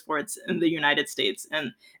 major sports in the United States.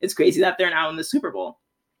 And it's crazy that they're now in the Super Bowl.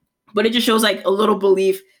 But it just shows like a little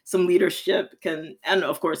belief, some leadership and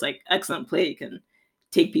of course, like excellent play can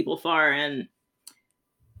take people far. And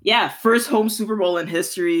yeah, first home Super Bowl in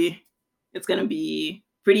history. It's going to be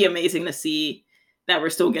pretty amazing to see that we're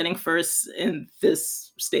still getting first in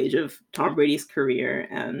this stage of Tom Brady's career,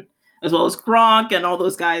 and as well as Gronk and all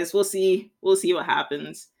those guys. We'll see what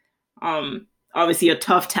happens. Obviously a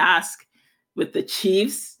tough task with the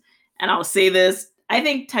Chiefs. And I'll say this, I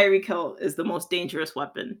think Tyreek Hill is the most dangerous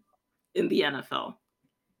weapon in the NFL.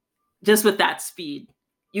 Just with that speed.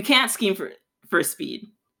 You can't scheme for speed.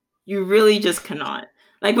 You really just cannot.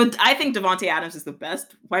 I think Davante Adams is the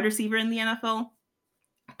best wide receiver in the NFL.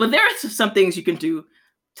 But there are some things you can do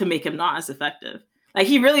to make him not as effective. Like,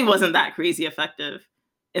 he really wasn't that crazy effective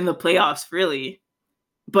in the playoffs, really.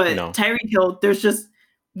 But no. Tyreek Hill, there's just,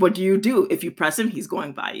 what do you do? If you press him, he's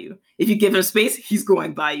going by you. If you give him space, he's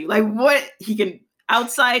going by you. Like, what? He can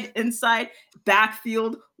outside, inside,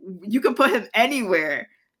 backfield. You can put him anywhere,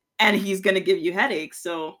 and he's going to give you headaches.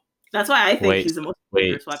 So that's why I think he's the most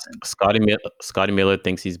dangerous weapon. Scotty Miller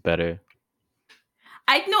thinks he's better.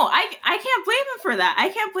 I can't blame him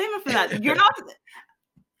for that. You're not.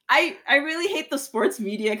 I really hate the sports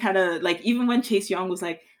media kind of like, even when Chase Young was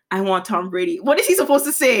like, I want Tom Brady. What is he supposed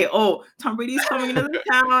to say? Oh, Tom Brady's coming into the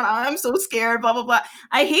town. I'm so scared, blah, blah, blah.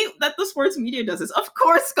 I hate that the sports media does this. Of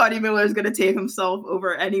course, Scotty Miller is going to take himself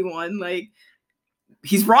over anyone. Like,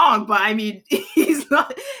 he's wrong, but I mean, he's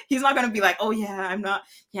not going to be like, oh yeah, I'm not.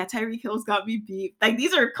 Yeah, Tyreek Hill's got me beat. Like,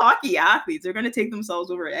 these are cocky athletes. They're going to take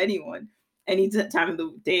themselves over anyone, any time of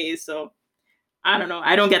the day. So I don't know.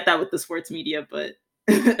 I don't get that with the sports media, but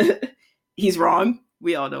he's wrong.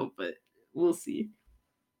 We all know, but we'll see.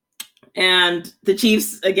 And the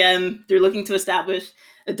Chiefs, again, they're looking to establish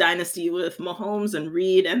a dynasty with Mahomes and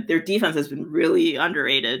Reed, and their defense has been really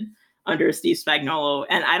underrated under Steve Spagnuolo.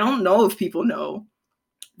 And I don't know if people know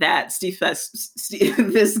that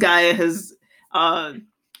this guy has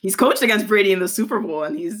he's coached against Brady in the Super Bowl,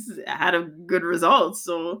 and he's had a good result.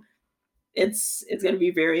 So it's going to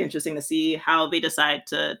be very interesting to see how they decide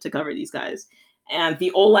to cover these guys. And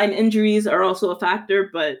the O-line injuries are also a factor,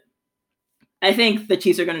 but I think the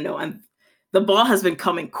Chiefs are going to know. And the ball has been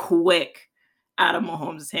coming quick out of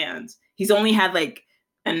Mahomes' hands. He's only had like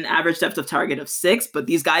an average depth of target of 6, but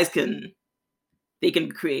these guys can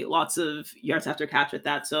create lots of yards after catch with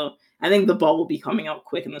that. So I think the ball will be coming out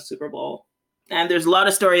quick in the Super Bowl. And there's a lot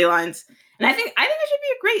of storylines. And I think it should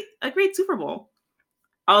be a great Super Bowl.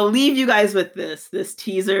 I'll leave you guys with this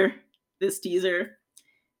teaser.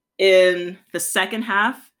 In the second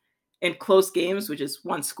half, in close games, which is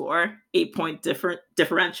one score, 8-point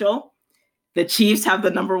differential, the Chiefs have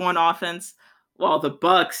the number 1 offense, while the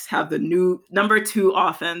Bucs have the new number 2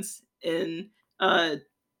 offense in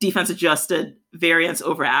defense adjusted variance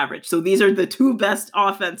over average. So these are the 2 best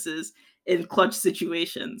offenses in clutch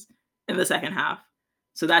situations in the second half.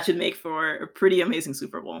 So that should make for a pretty amazing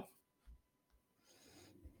Super Bowl.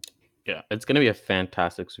 Yeah, it's going to be a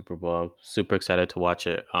fantastic Super Bowl. I'm super excited to watch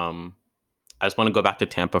it. I just want to go back to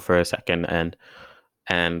Tampa for a second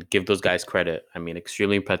and give those guys credit. I mean,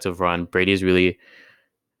 extremely impressive run. Brady's really,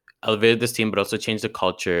 elevated this team, but also changed the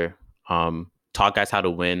culture. Taught guys how to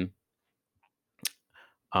win.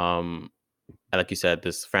 And like you said,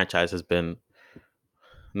 this franchise has been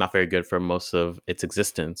not very good for most of its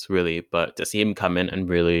existence, really. But to see him come in and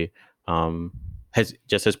really,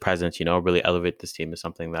 his presence, really elevate this team is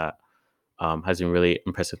something that has been really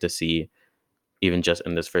impressive to see, even just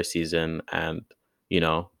in this first season. And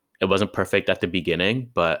it wasn't perfect at the beginning,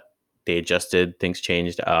 but they adjusted. Things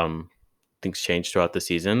changed. Things changed throughout the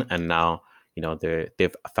season, and now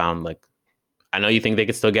they've found, like, I know you think they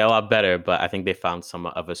could still get a lot better, but I think they found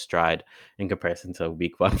somewhat of a stride in comparison to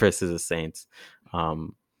Week 1 versus the Saints.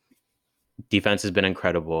 Um, Defense has been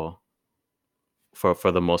incredible for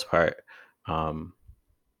the most part. And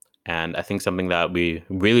I think something that we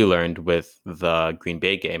really learned with the Green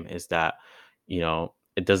Bay game is that,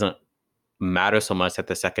 it doesn't matter so much that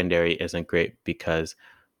the secondary isn't great, because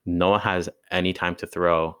no one has any time to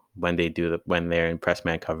throw when they're in press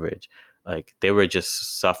man coverage. Like, they were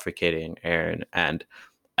just suffocating Aaron. And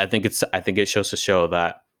I think it shows to show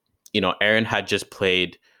that, Aaron had just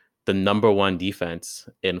played the number one defense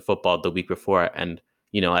in football the week before, and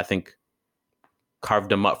I think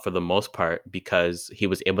carved him up for the most part, because he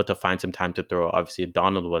was able to find some time to throw. Obviously,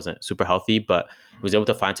 Donald wasn't super healthy, but he was able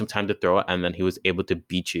to find some time to throw, and then he was able to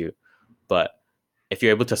beat you. But if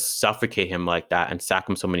you're able to suffocate him like that and sack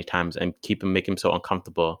him so many times and make him so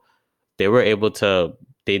uncomfortable, they were able to.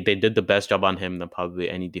 They did the best job on him than probably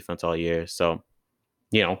any defense all year. So,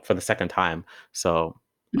 for the second time. So,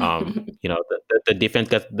 the defense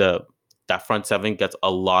gets that front seven gets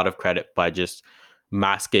a lot of credit by just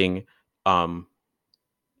masking,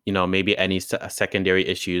 maybe any secondary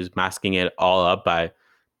issues, masking it all up by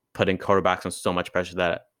putting quarterbacks on so much pressure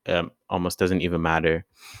that almost doesn't even matter.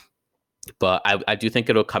 But I do think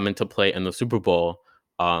it'll come into play in the Super Bowl,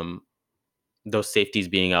 those safeties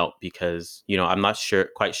being out, because I'm not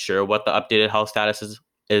quite sure what the updated health status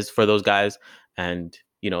is for those guys, and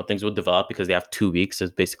things will develop because they have 2 weeks.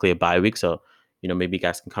 It's basically a bye week, so maybe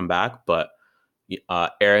guys can come back. But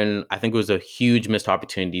Aaron, I think it was a huge missed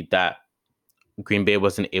opportunity that Green Bay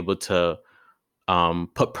wasn't able to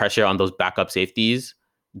put pressure on those backup safeties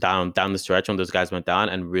down the stretch when those guys went down,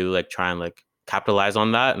 and really, like, try and, like, capitalize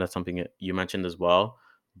on that. And that's something that you mentioned as well.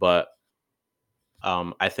 But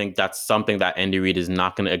I think that's something that Andy Reid is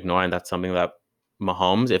not going to ignore, and that's something that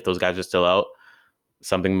Mahomes, if those guys are still out,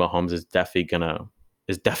 something Mahomes is definitely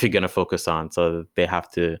gonna focus on. So they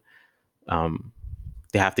have to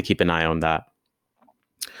keep an eye on that.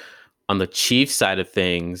 On the Chiefs side of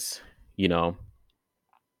things,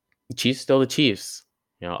 Chiefs still the Chiefs.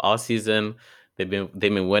 All season they've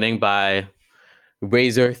been winning by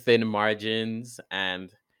razor thin margins,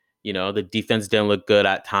 and the defense didn't look good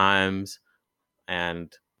at times,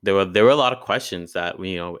 and there were a lot of questions that,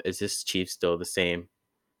 is this Chiefs still the same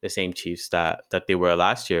Chiefs that they were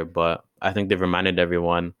last year? But I think they've reminded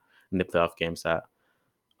everyone in the playoff games that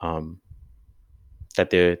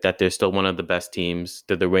they're still one of the best teams.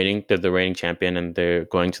 They're the reigning champion, and they're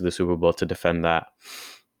going to the Super Bowl to defend that.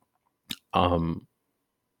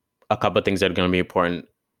 A couple of things that are going to be important,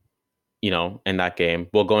 in that game.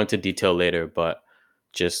 We'll go into detail later, but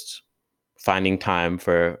just finding time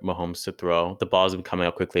for Mahomes to throw. The ball's been coming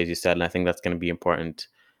up quickly, as you said, and I think that's going to be important.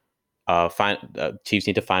 Chiefs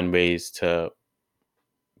need to find ways to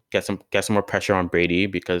get some more pressure on Brady,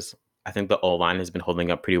 because I think the O-line has been holding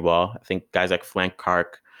up pretty well. I think guys like Frank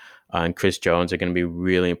Clark and Chris Jones are going to be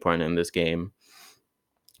really important in this game.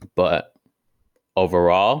 But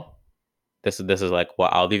overall, this is like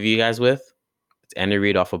what I'll leave you guys with. It's Andy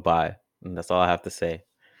Reid off a bye, and that's all I have to say.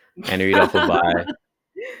 Andy Reid off a bye.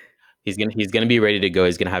 He's gonna be ready to go.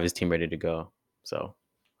 He's gonna have his team ready to go. So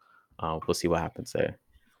we'll see what happens there.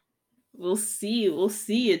 We'll see.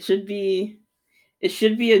 It should be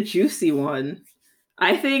a juicy one.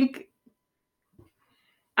 I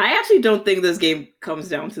actually don't think this game comes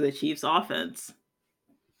down to the Chiefs' offense.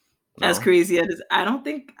 No. As crazy as I don't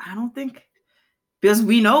think, because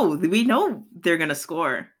we know they're gonna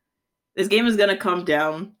score. This game is gonna come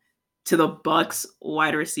down to the Bucs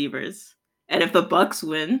wide receivers, and if the Bucs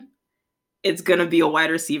win, it's gonna be a wide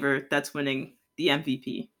receiver that's winning the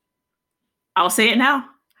MVP. I'll say it now.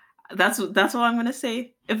 That's what I'm gonna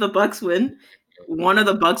say. If the Bucs win, one of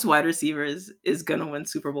the Bucs wide receivers is gonna win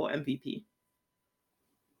Super Bowl MVP.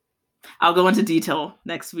 I'll go into detail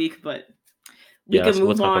next week, but we can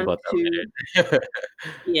move on to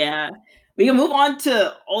we can move on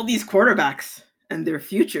to all these quarterbacks and their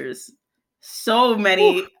futures. So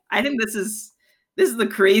many. Ooh. I think this is the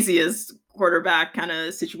craziest quarterback kind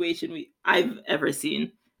of situation I've ever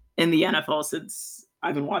seen in the NFL since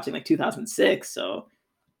I've been watching, like, 2006. So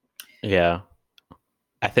yeah,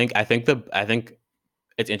 I think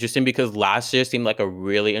it's interesting because last year seemed like a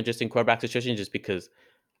really interesting quarterback situation just because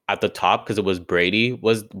at the top, because it was Brady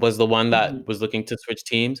was the one that Mhm. was looking to switch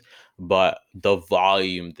teams, but the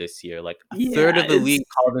volume this year, like a third Yeah, of the it's league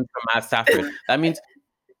called in for Matt Stafford. That means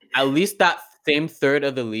at least that same third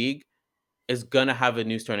of the league is gonna have a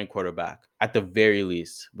new starting quarterback at the very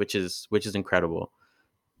least, which is incredible.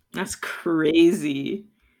 that's crazy.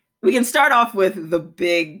 We can start off with the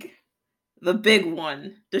big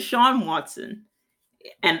one, Deshaun Watson,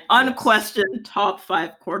 an Yes. unquestioned top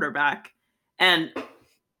 5 quarterback. And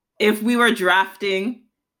if we were drafting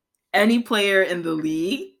any player in the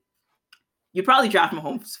league, you'd probably draft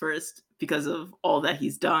Mahomes first because of all that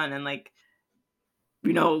he's done and like,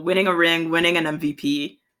 winning a ring, winning an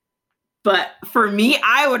MVP. But for me,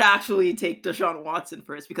 I would actually take Deshaun Watson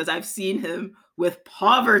first because I've seen him with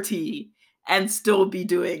poverty and still be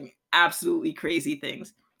doing absolutely crazy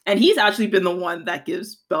things. And he's actually been the one that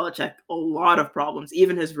gives Belichick a lot of problems,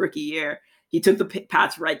 even his rookie year. He took the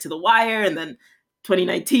Pats right to the wire, and then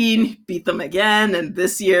 2019 beat them again. And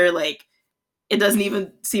this year, like, it doesn't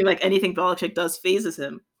even seem like anything Belichick does phases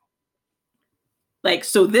him. Like,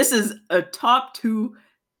 so this is a top 2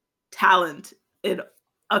 talent in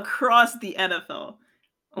across the NFL.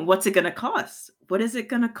 And what's it going to cost? What is it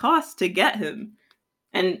going to cost to get him?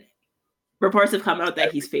 And reports have come out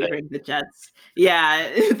that he's favoring the Jets. Yeah,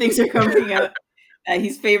 things are coming out that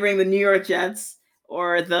he's favoring the New York Jets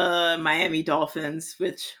or the Miami Dolphins,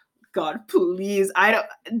 which God, please. I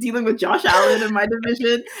don't dealing with Josh Allen in my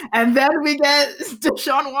division. And then we get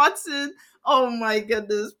Deshaun Watson. Oh my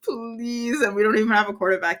goodness, please. And we don't even have a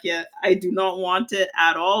quarterback yet. I do not want it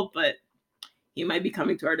at all, but he might be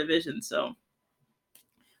coming to our division. So,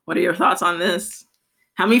 what are your thoughts on this?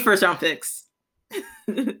 How many first round picks?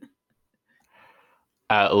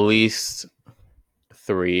 At least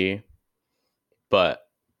 3, but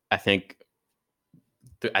I think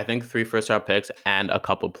I think 3 first round picks and a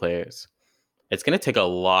couple players. It's gonna take a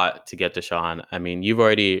lot to get Deshaun. I mean, you've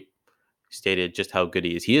already stated just how good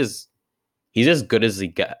he is. He's as good as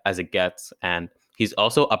as it gets, and he's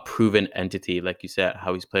also a proven entity, like you said,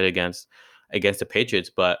 how he's played against the Patriots,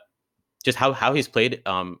 but just how he's played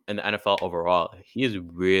in the NFL overall. He is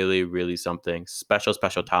really really something special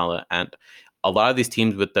talent, and a lot of these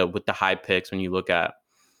teams with the high picks, when you look at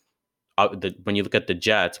the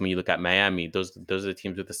Jets, when you look at Miami, those are the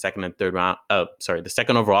teams with the second and third round. The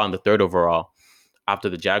second overall and the third overall after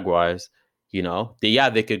the Jaguars.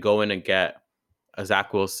 They could go in and get a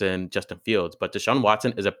Zach Wilson, Justin Fields, but Deshaun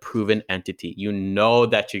Watson is a proven entity. You know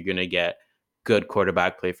that you're gonna get good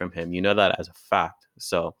quarterback play from him. You know that as a fact.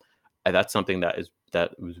 So that's something that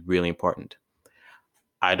was really important.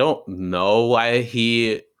 I don't know why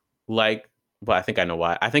he like. Well, I think I know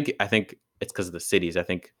why. I think it's because of the cities. I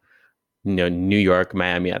think New York,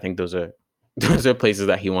 Miami. I think those are those are places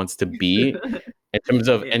that he wants to be Yeah.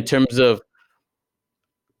 in terms of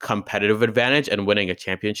competitive advantage and winning a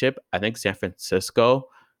championship. I think San Francisco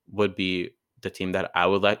would be the team that I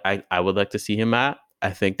would like to see him at.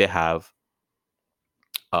 I think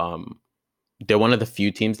um they're one of the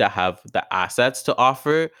few teams that have the assets to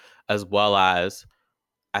offer, as well as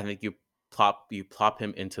I think you plop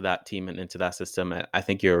him into that team and into that system, and I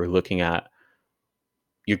think you're looking at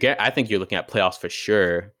playoffs for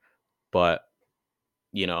sure. But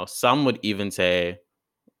some would even say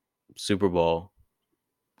Super Bowl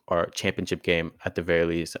or championship game at the very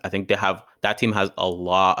least. I think that team has a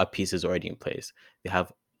lot of pieces already in place. They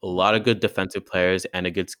have a lot of good defensive players and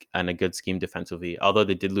a good scheme defensively. Although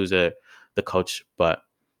they did lose the coach, but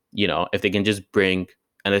if they can just bring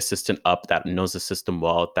an assistant up that knows the system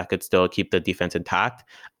well, that could still keep the defense intact.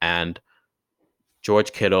 And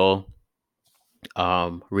George Kittle,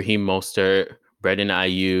 Raheem Mostert, Brendan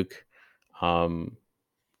Ayuk, um,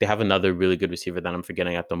 they have another really good receiver that I'm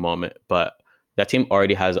forgetting at the moment, but that team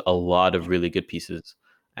already has a lot of really good pieces,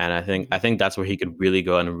 and I think that's where he could really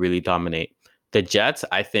go and really dominate. The Jets,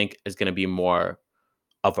 I think, is going to be more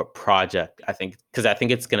of a project. I think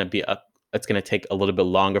it's going to take a little bit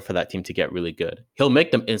longer for that team to get really good. He'll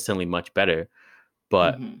make them instantly much better,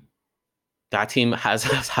 but Mhm. that team has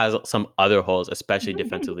some other holes, especially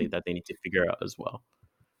defensively, that they need to figure out as well.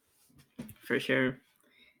 For sure.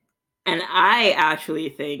 And I actually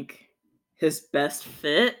think his best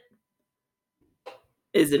fit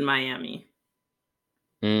is in Miami.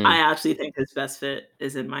 I Mm, actually think his best fit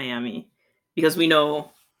is in Miami because we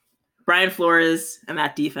know Brian Flores and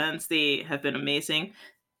that defense, they have been amazing.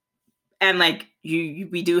 And like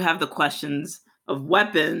we do have the questions of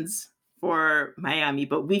weapons for Miami,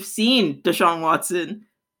 but we've seen Deshaun Watson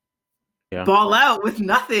yeah. ball out with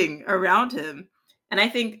nothing around him. And I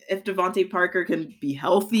think if Devontae Parker can be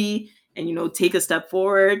healthy and, take a step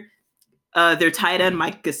forward, their tight end,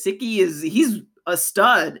 Mike Gesicki, he's a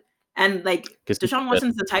stud. And like Because Deshaun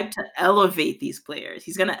Watson's the type to elevate these players.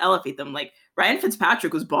 He's gonna elevate them. Like Ryan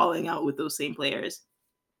Fitzpatrick was balling out with those same players.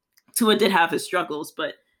 Tua did have his struggles,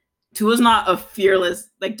 but Tua's not a fearless,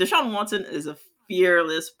 like Deshaun Watson is a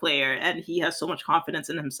fearless player, and he has so much confidence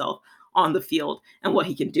in himself on the field and what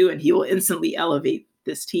he can do, and he will instantly elevate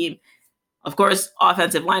this team. Of course,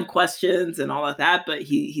 offensive line questions and all of that, but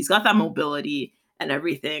he's got that mobility and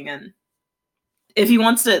everything. And if he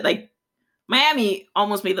wants to, like, Miami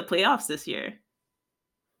almost made the playoffs this year.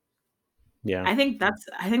 yeah, I think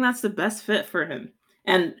that's the best fit for him,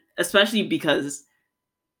 and especially because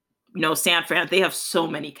San Fran, they have so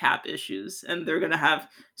many cap issues, and they're gonna have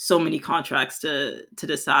so many contracts to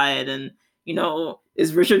decide. And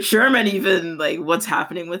is Richard Sherman even, like, what's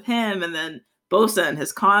happening with him? And then Bosa and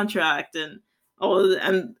his contract, and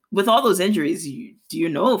and with all those injuries, do you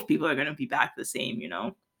know if people are gonna be back the same?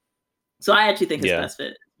 So I actually think his yeah. best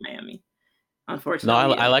fit is Miami. No, I,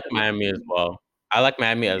 Unfortunately, I like Miami as well. I like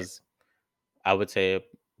Miami yeah. as I would say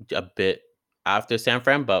a bit after San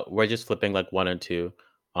Fran, but we're just flipping like one and two.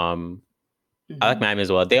 Um, I like Mhm. Miami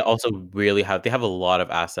as well. They also they have a lot of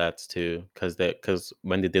assets too, because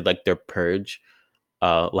when they did like their purge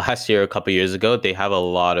last year, a couple years ago, they have a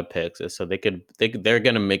lot of picks, so they're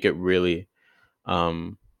gonna make it really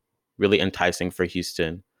um really enticing for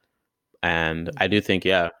Houston. And I do think,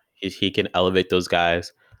 yeah, he can elevate those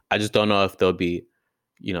guys. I just don't know if they'll be,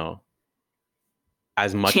 you know,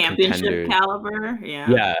 as much Championship contenders. caliber, yeah.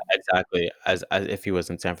 Yeah, exactly. As if he was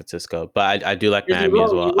in San Francisco, but I do like Because Miami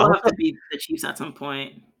as you well. I will have also to beat the Chiefs at some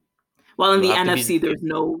point. While in will the have to be. NFC, there's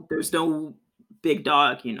no big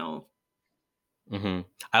dog. Hmm.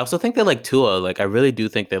 I also think they like Tua. Like I really do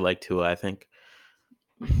think they like Tua. I think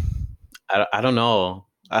I don't know.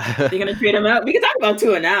 They're gonna trade him out. We can talk about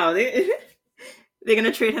Tua now. They're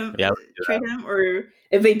gonna Yeah, trade him, or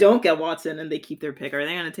if they don't get Watson and they keep their pick, are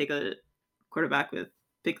they gonna take a quarterback with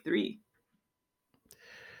pick 3?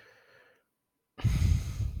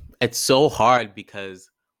 it's so hard because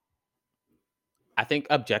I think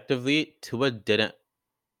objectively Tua didn't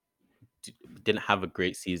have a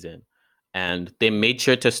great season, and they made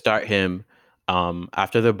sure to start him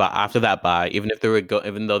after that bye, even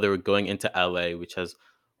though they were going into LA, which has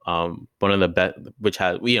one of the best, which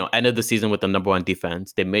had ended the season with the number one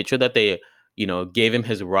defense. They made sure that they gave him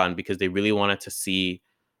his run because they really wanted to see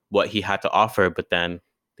what he had to offer, but then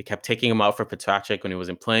they kept taking him out for Fitzpatrick when he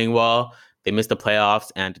wasn't playing well. They missed the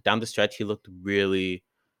playoffs, and down the stretch he looked really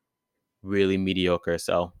really mediocre.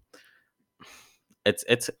 So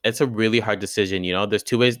it's a really hard decision. There's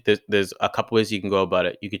two ways. There's a couple ways you can go about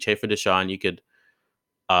it. You could trade for Deshaun. You could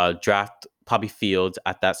draft Bobby Fields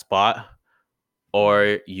at that spot,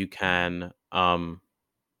 or you can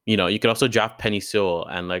you could also draft Penny Sewell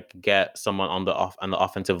and like get someone on the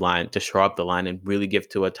offensive line to shore up the line and really give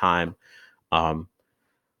to a time. Um,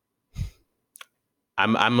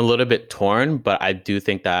 I'm a little bit torn, but I do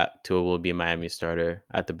think that Tua will be a Miami starter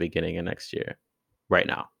at the beginning of next year. Right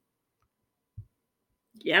now,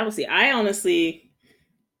 Yeah, we'll see. I'd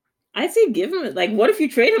say give him, like, what if you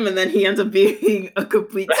trade him and then he ends up being a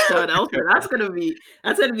complete stud elsewhere? That's gonna be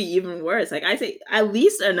even worse. Like I say, at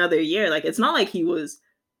least another year. Like it's not like he was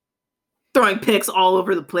throwing picks all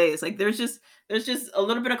over the place. Like there's just a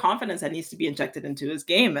little bit of confidence that needs to be injected into his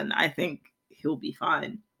game, and I think he'll be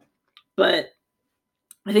fine. But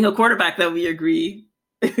I think a quarterback that we agree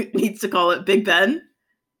needs to call it Big Ben.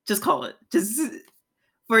 Just call it. Just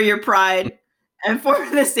for your pride and for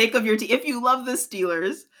the sake of your team. If you love the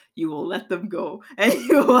Steelers, you will let them go and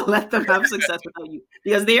you will let them have success without you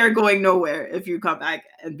because they are going nowhere if you come back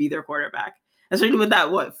and be their quarterback. Especially with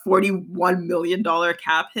that, what, $41 million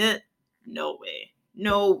cap hit? No way.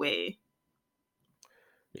 No way.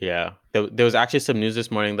 yeah. There was actually some news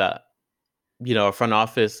this morning that a front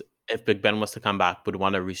office, if Big Ben was to come back, would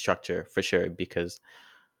want to restructure for sure because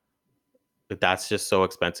that's just so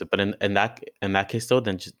expensive. But in that case, though,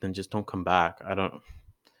 then just don't come back. I don't.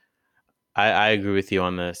 I agree with you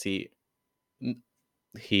on this. He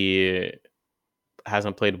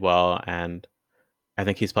hasn't played well, and I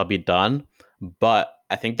think he's probably done. But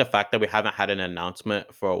I think the fact that we haven't had an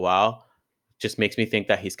announcement for a while just makes me think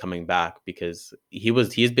that he's coming back because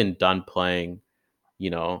he's been done playing, you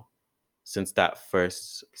know, since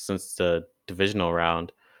the divisional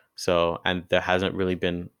round. So and there hasn't really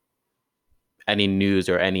been any news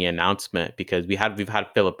or any announcement because we've had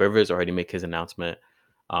Philip Rivers already make his announcement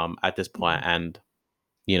at this point, and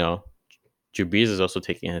you know Drew Brees is also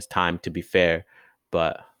taking his time to be fair,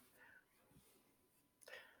 but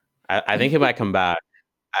I think he might come back.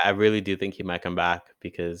 I really do think he might come back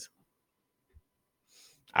because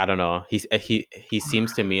I don't know. He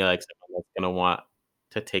seems to me like someone that's gonna want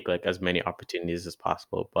to take like as many opportunities as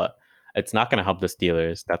possible, but it's not gonna help the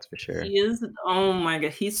Steelers, that's for sure. He is. Oh my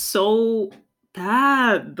god, he's so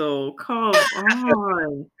bad though. Come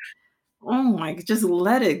on. Oh my, just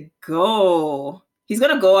let it go. He's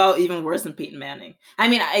gonna go out even worse than Peyton Manning. I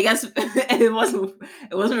mean, I guess it wasn't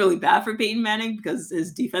really bad for Peyton Manning because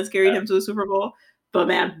his defense carried him to a Super Bowl. But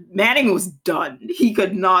man, Manning was done. He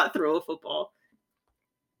could not throw a football.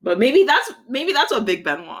 But maybe that's what Big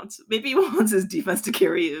Ben wants. Maybe he wants his defense to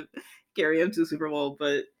carry him to the Super Bowl.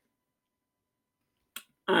 But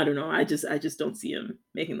I don't know. I just don't see him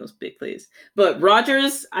making those big plays. But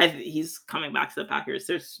Rodgers, he's coming back to the Packers.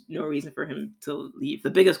 There's no reason for him to leave. The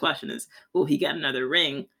biggest question is, will he get another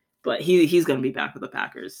ring? But he's going to be back with the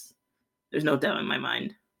Packers. There's no doubt in my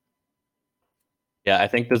mind. Yeah, I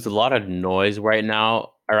think there's a lot of noise right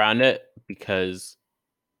now around it because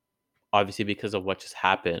obviously because of what just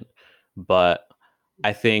happened. But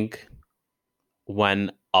I think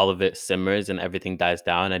when all of it simmers and everything dies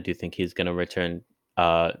down, I do think he's gonna return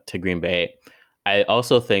to Green Bay. I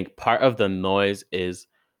also think part of the noise is,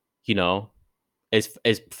 you know, is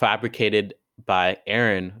fabricated by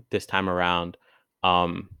Aaron this time around.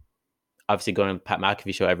 Um, Obviously going on the Pat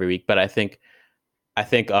McAfee show every week, but I think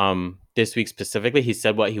this week specifically, he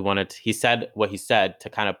said what he wanted. He said what he said to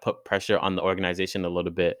kind of put pressure on the organization a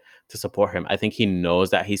little bit to support him. I think he knows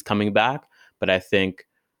that he's coming back, but I think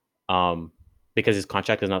um, because his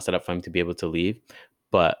contract is not set up for him to be able to leave,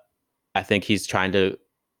 but I think he's trying to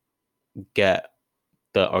get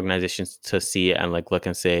the organizations to see it and like look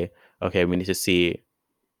and say, okay, we need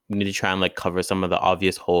to try and like cover some of the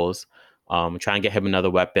obvious holes, try and get him another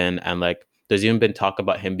weapon, and like there's even been talk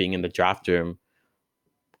about him being in the draft room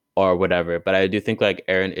or whatever. But I do think like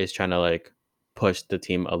Aaron is trying to like push the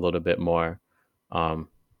team a little bit more um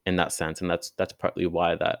in that sense. And that's partly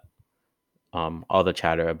why that all the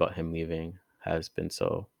chatter about him leaving has been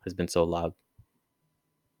so loud.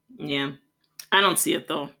 Yeah. I don't see it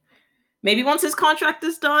though. Maybe once his contract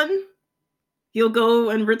is done, he'll go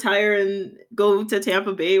and retire and go to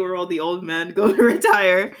Tampa Bay where all the old men go to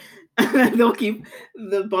retire. And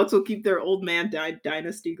the Bucks will keep their old man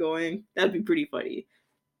dynasty going. That'd be pretty funny.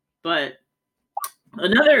 But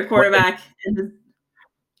another quarterback.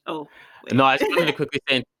 Oh No, wait. I just wanted to quickly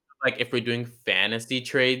say, like, if we're doing fantasy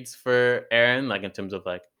trades for Aaron, like in terms of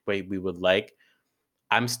like way we would like,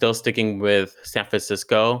 I'm still sticking with San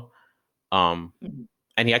Francisco. Um,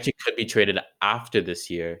 and he actually could be traded after this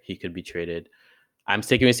year. He could be traded. I'm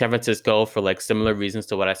sticking with San Francisco for like similar reasons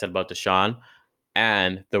to what I said about Deshaun.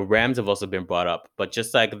 And the Rams have also been brought up, but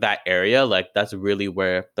just like that area, like that's where he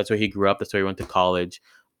grew up. That's where he went to college.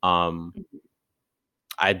 Um,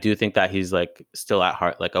 I do think that he's like still at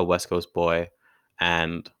heart like a West Coast boy,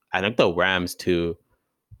 and I think the Rams too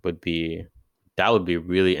would be that would be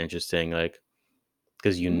really interesting. Like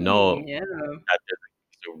because Yeah. that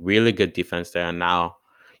there's a really good defense there, and now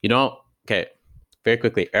okay, very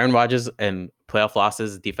quickly, Aaron Rodgers and playoff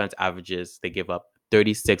losses, defense averages they give up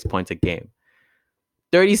 36 points a game.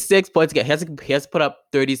 36 points a game. He has put up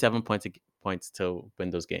 37 points to win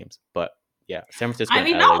those games. But yeah, San Francisco I and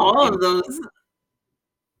mean, not LA would all be. of those.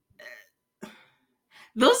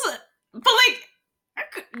 Those, but like,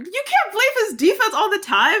 you can't blame his defense all the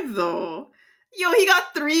time, though. Yo, he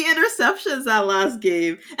got 3 interceptions that last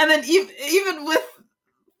game, and then even with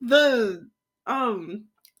the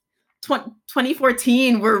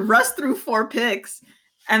 2014, where Russ threw 4 picks,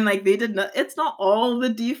 and like they did not. It's not all the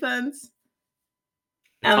defense, It's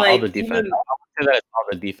and not all the like defense. even I would say that it's all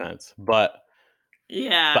the defense, but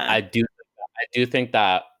yeah. I do think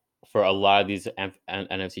that for a lot of these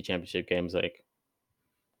NFC Championship games, like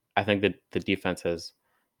I think that the defense has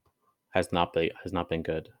not been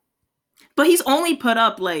good. But he's only put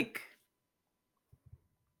up like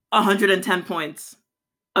 110 points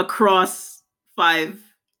across 5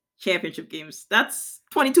 championship games. That's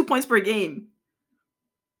 22 points per game.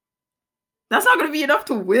 That's not going to be enough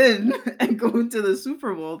to win and go into the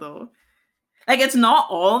Super Bowl, though. Like, it's not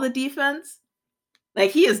all the defense.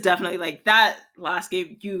 Like, he is definitely like that last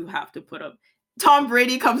game. You have to put up. Tom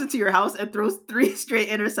Brady comes into your house and throws 3 straight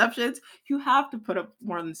interceptions. You have to put up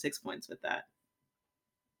more than 6 points with that.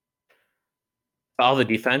 All the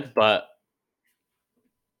defense, but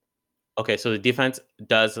okay, so the defense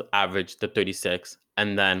does average the 36,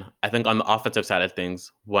 and then I think on the offensive side of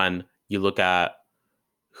things, when you look at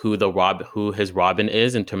who his Robin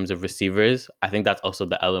is in terms of receivers, I think that's also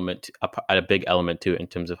the element, a big element too, in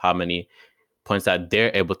terms of how many points that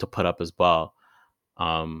they're able to put up as well.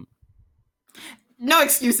 Um, No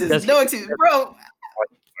excuses. Does No excuses. Bro,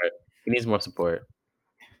 he needs more support.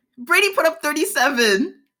 Brady put up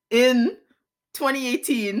 37 in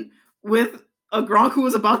 2018 with a Gronk who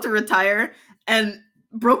was about to retire and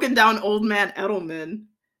broken down old man Edelman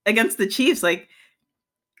against the Chiefs. Like,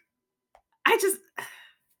 I just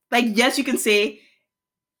like, yes, you can say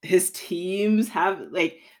his teams have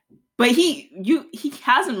like, but he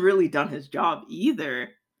hasn't really done his job either,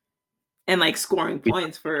 and like scoring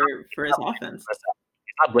points for his offense.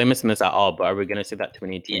 He's not blaming this at all, but are we gonna say that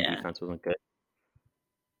 2018 Yeah. defense wasn't good?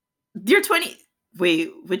 Your 20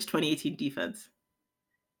 wait, which 2018 defense?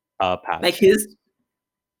 Pats. Like his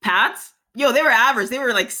Pats? Yo, they were average. They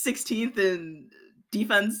were like 16th in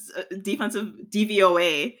defensive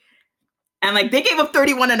DVOA. And like they gave up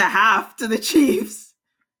 31 and a half to the Chiefs.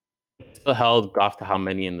 Still held Goff to how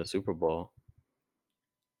many in the Super Bowl?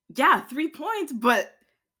 Yeah, 3 points, but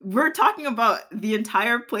we're talking about the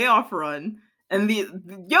entire playoff run. And they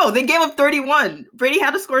gave up 31. Brady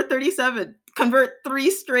had to score 37, convert 3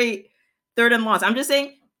 straight third and loss. I'm just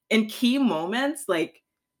saying, in key moments, like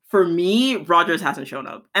for me, Rodgers hasn't shown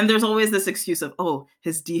up. And there's always this excuse of, oh,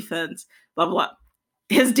 his defense, blah, blah, blah.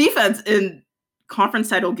 His defense in conference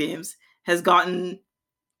title games has gotten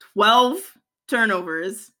 12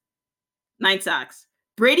 turnovers, 9 sacks.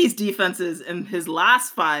 Brady's defenses in his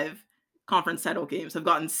last 5 conference title games have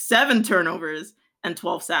gotten 7 turnovers and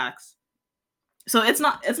 12 sacks. So it's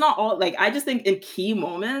not all like, I just think in key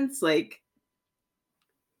moments, like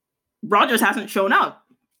Rodgers hasn't shown up.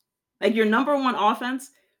 Like your number one offense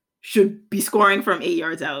should be scoring from 8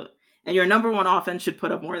 yards out, and your number one offense should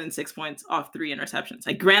put up more than 6 points off 3 interceptions.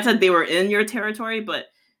 Like granted, they were in your territory, but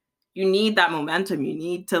you need that momentum. You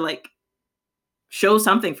need to like show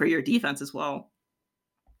something for your defense as well.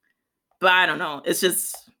 But I don't know. It's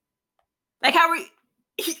just like how we.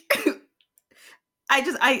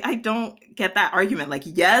 I don't get that argument. Like,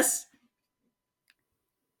 yes,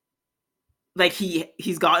 like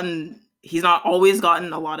he's not always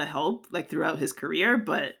gotten a lot of help like throughout his career,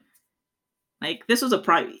 but like this was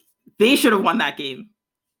they should have won that game.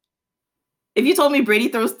 If you told me Brady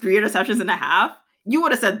throws 3 interceptions and a half, you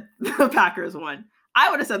would have said the Packers won. I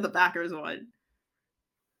would have said the Packers won.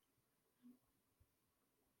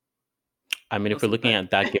 I mean, if we're looking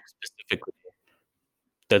at that game specifically,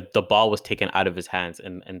 the ball was taken out of his hands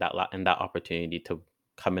in that opportunity to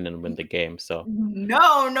come in and win the game. So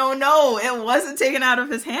no, it wasn't taken out of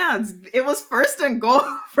his hands. It was 1st and goal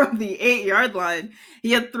from the 8-yard line.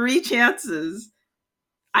 He had 3 chances.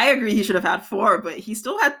 I agree he should have had 4, but he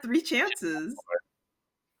still had 3 chances.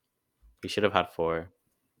 He should have had 4.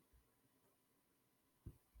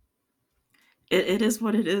 It is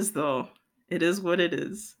what it is, though. It is what it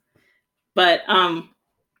is. But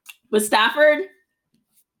with Stafford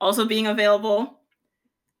also being available,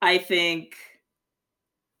 I think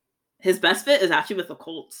his best fit is actually with the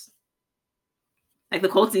Colts. Like the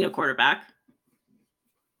Colts need a quarterback.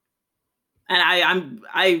 And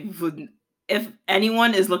I would, if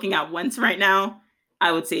anyone is looking at Wentz right now,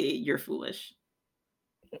 I would say you're foolish.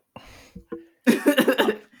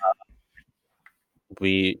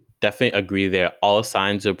 We definitely agree there. All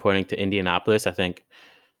signs are pointing to Indianapolis. I think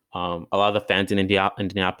a lot of the fans in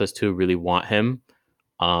Indianapolis too really want him.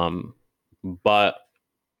 But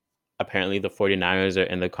apparently the 49ers are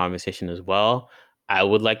in the conversation as well. I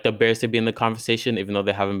would like the Bears to be in the conversation, even though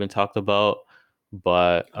they haven't been talked about.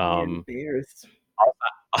 But Bears.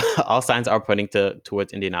 all signs are pointing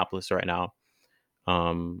towards Indianapolis right now.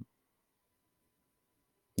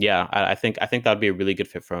 Yeah, I think that'd be a really good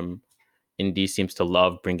fit for him. Indy seems to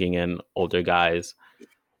love bringing in older guys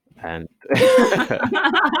and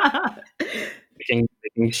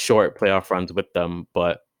making short playoff runs with them.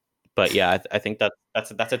 But yeah, I think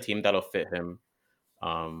that's a team that'll fit him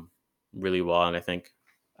really well, and I think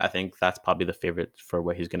that's probably the favorite for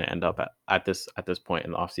where he's going to end up at this point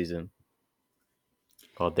in the offseason.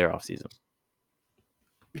 Called their offseason.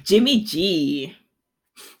 Jimmy G.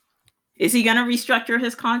 Is he going to restructure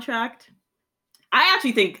his contract?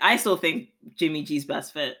 I still think Jimmy G's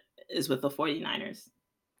best fit is with the 49ers.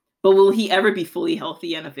 But will he ever be fully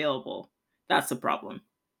healthy and available? That's the problem.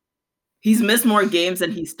 He's missed more games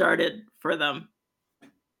than he started for them.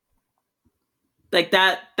 Like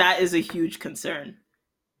that is a huge concern.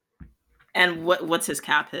 And what's his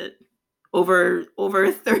cap hit? Over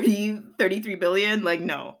 33 billion? Like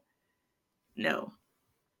no.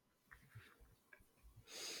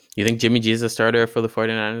 You think Jimmy G is a starter for the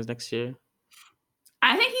 49ers next year?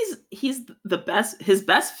 I think he's the best. His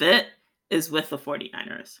best fit is with the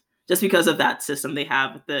 49ers. Just because of that system they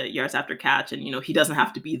have with the yards after catch, and he doesn't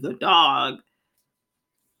have to be the dog.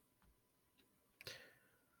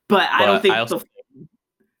 But I don't think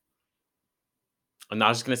And I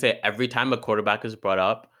was just gonna say every time a quarterback is brought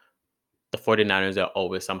up, the 49ers are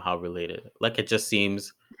always somehow related. Like it just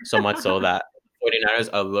seems so much so that 49ers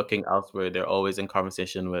are looking elsewhere. They're always in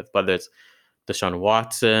conversation with whether it's Deshaun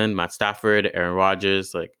Watson, Matt Stafford, Aaron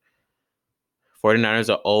Rodgers, like 49ers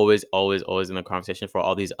are always, always, always in the conversation for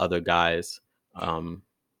all these other guys. Um,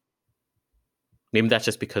 maybe that's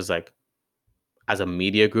just because like as a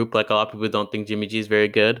media group, like a lot of people don't think Jimmy G is very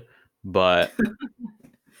good, but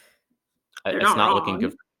They're it's not not looking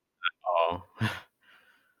good wrong. for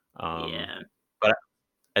all. um, Yeah. but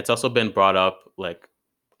it's also been brought up like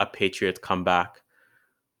a Patriots comeback.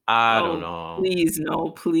 I don't Oh, know. please no,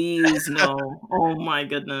 please no. Oh my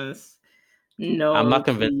goodness. I'm No, not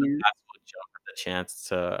convinced that please. that's what Joe had the chance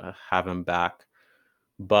to have him back.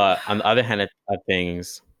 But on the other hand of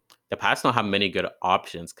things, the Pats don't have many good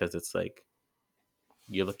options because it's like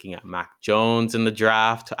you're looking at Mac Jones in the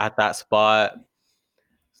draft at that spot.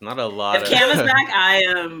 It's not a lot If Cam is of back, I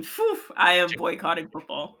am boycotting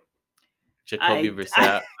football. Jacoby I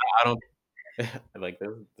Brissett. I don't like this.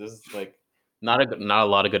 This is like not a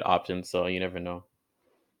lot of good options. So you never know.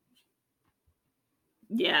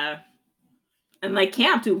 yeah. And like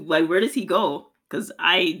Cam too, like where does he go? Because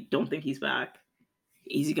I don't think he's back.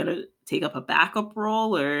 Is he gonna take up a backup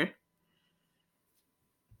role or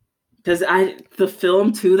because I the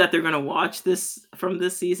film too that they're gonna watch this from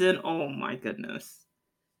this season, oh my goodness.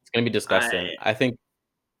 It's gonna be I disgusting. I think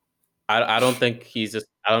I don't think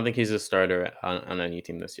I don't think he's a starter on any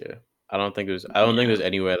team this year. I don't think yeah. there's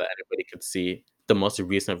anywhere that anybody could see the most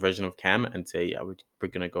recent version of Cam and say, yeah, we're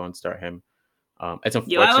gonna go and start him. It's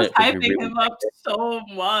Yo, I was unfortunate because we hyping really him up so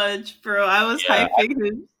much, bro. I was yeah, hyping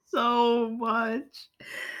him so much.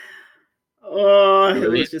 Oh, I it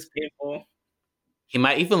really was just painful. he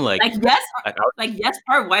might even Like yes, like like yes,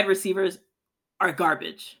 our wide receivers are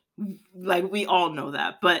garbage. Like we all know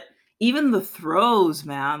that. But even the throws,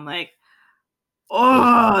 man, like it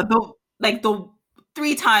was bad. the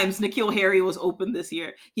three times Nikhil Harry was open this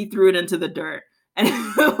year, he threw it into the dirt. And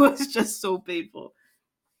it was just so painful.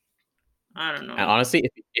 I don't And know. honestly,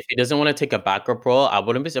 if he doesn't want to take a backup role, I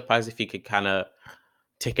wouldn't be surprised if he could kind of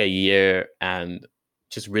take a year and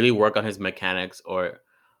just really work on his mechanics, or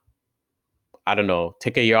I don't know,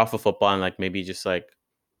 take a year off of football and like maybe just like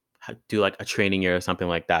do like a training year or something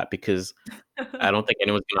like that. Because I don't think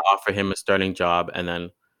anyone's gonna offer him a starting job, and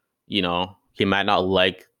then he might not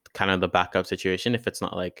like kind of the backup situation if it's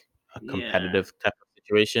not like a Yeah. competitive type of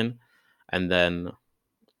situation, and then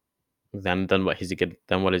what is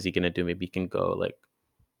he gonna do? Maybe he can go like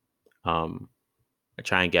um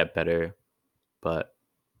try and get better, but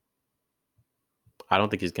I don't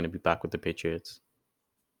think he's gonna be back with the Patriots.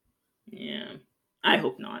 Yeah. I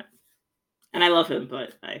hope not. And I love him,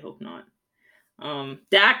 but I hope not.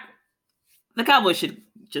 Dak, the Cowboys should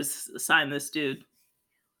just sign this dude.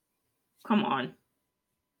 Come on.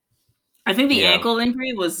 I think the Yeah, ankle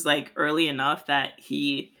injury was like early enough that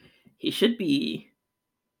he should be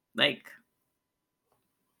like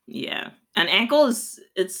yeah. And ankle is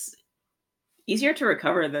it's easier to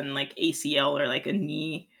recover than like ACL or like a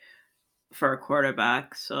knee for a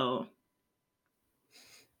quarterback. So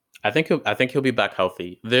I think he'll be back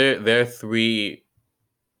healthy. There are three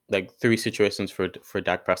situations for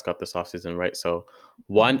Dak Prescott this offseason, right? So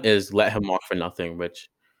one is let him walk for nothing, which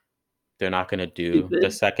they're not gonna do. The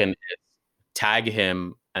stupid. second is tag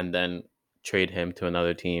him and then trade him to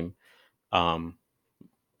another team. Um,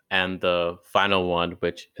 and the final one,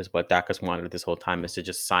 which is what Dak has wanted this whole time, is to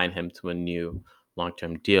just sign him to a new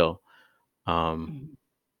long-term deal. Um,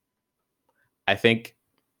 I think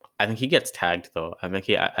I think he gets tagged though. I think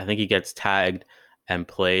he gets tagged and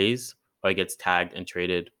plays, or he gets tagged and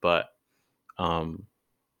traded. But um,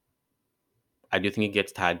 I do think he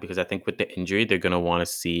gets tagged because I think with the injury, they're gonna want to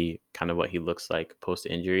see kind of what he looks like post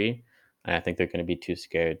injury, and I think they're gonna be too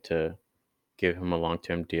scared to give him a long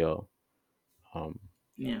term deal. Um,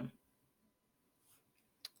 Yeah.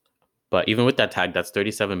 but even with that tag, that's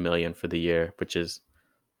 37 million for the year, which is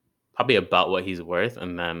probably about what he's worth,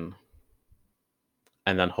 and then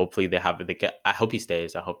hopefully they get. I hope he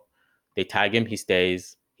stays. I hope they tag him, he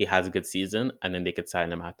stays, he has a good season, and then they could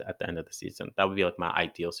sign him at the end of the season. That would be like my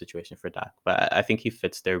ideal situation for Dak. But I think he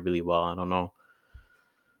fits there really well. I don't know.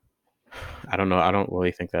 I don't know. I don't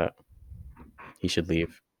really think that he should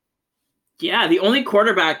leave. Yeah, the only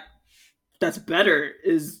quarterback that's better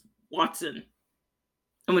is Watson.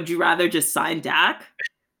 And would you rather just sign Dak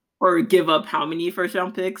or give up how many first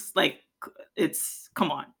round picks? Like it's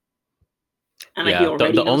come on. And like he Yeah.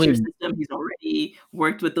 already The knows your only system. He's already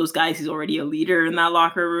worked with those guys. He's already a leader in that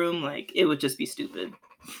locker room. Like it would just be stupid.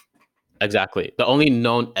 exactly the only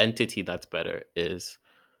known entity that's better is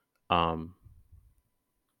um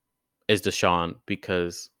is Deshaun,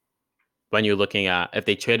 because when you're looking at, if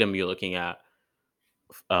they trade him, you're looking at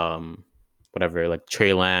um whatever, like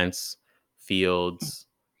Trey Lance, Fields,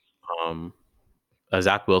 um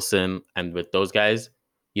Zach Wilson, and with those guys,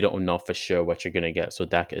 you don't know for sure what you're gonna get. So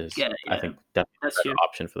Dak is, Yeah, I yeah, think, definitely a that's better true.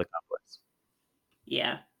 option for the Cowboys.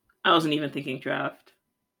 Yeah, I wasn't even thinking draft.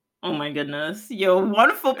 Oh my goodness. Yo,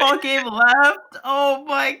 one football game left. Oh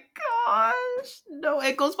my gosh. No,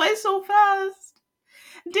 it goes by so fast.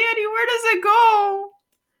 Danny, where does it go?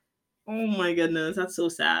 Oh my goodness. That's so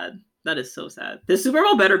sad. That is so sad. The Super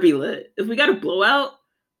Bowl better be lit. If we got a blowout,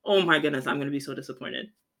 oh my goodness, I'm going to be so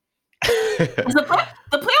disappointed. The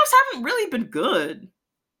playoffs haven't really been good.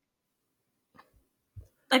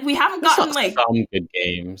 Like, we haven't We saw gotten, like, some good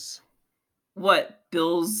games. what?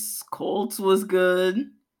 Bills Colts was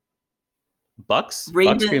good. Bucks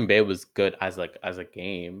Raven, Green Bay was good as a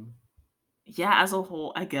game. yeah, as a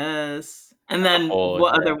whole, I guess. And As a then whole, yeah.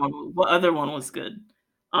 what other one was good?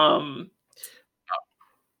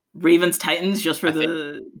 Ravens Titans just for I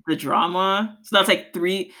think the drama. So that's like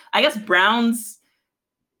 3. I guess Browns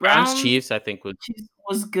Browns Chiefs, I think, Chiefs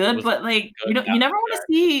was good, was but like good. you never want to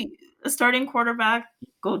see a starting quarterback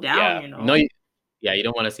go down, Yeah. you No, know. yeah, you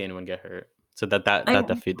don't want to see anyone get hurt. So that Like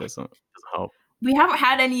defeat doesn't help. we haven't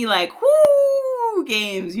had any like whoo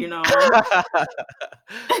games, you know. I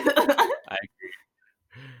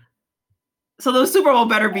So the Super Bowl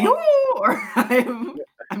better be whoo, or I'm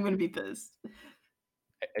gonna be pissed.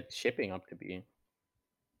 It's shipping up to be.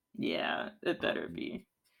 Yeah, it better be.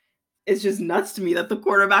 It's just nuts to me that the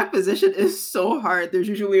quarterback position is so hard. There's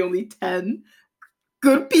usually only 10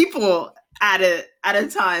 good people at a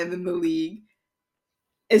time in the league.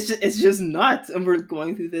 It's just nuts. And we're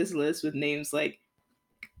going through this list with names like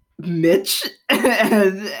Mitch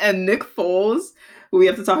and Nick Foles, who we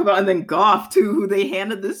have to talk about, and then Goff too, who they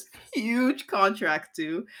handed this huge contract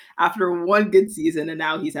to after one good season, and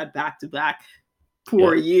now he's had back-to-back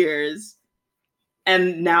poor years.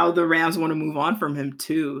 And now the Rams want to move on from him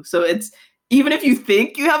too. So it's, even if you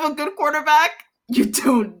think you have a good quarterback, you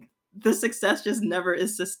don't. The success just never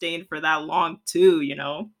is sustained for that long too, you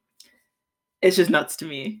know? It's just nuts to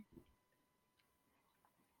me.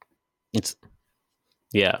 It's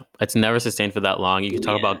never sustained for that long. You can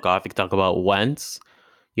talk about Goff, you can talk about Wentz.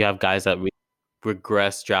 You have guys that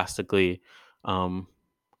regress drastically out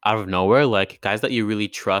of nowhere, like guys that you really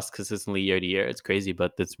trust consistently year to year. It's crazy,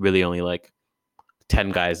 but it's really only like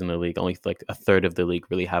 10 guys in the league. Only like a third of the league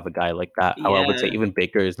really have a guy like that. I would say even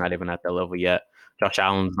Baker is not even at that level yet. Josh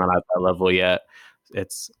Allen's not at that level yet.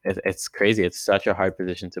 It's crazy. It's such a hard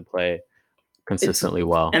position to play consistently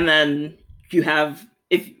well. And then you have,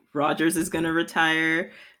 if Rodgers is going to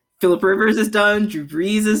retire, Phillip Rivers is done, Drew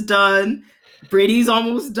Brees is done, Brady's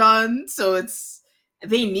almost done. So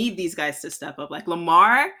they need these guys to step up. Like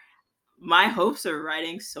Lamar, my hopes are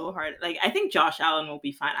riding so hard. Like I think Josh Allen will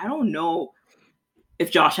be fine. I don't know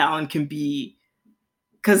if Josh Allen can be,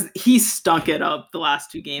 because he stunk it up the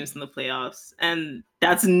last 2 games in the playoffs, and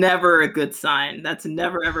that's never a good sign. That's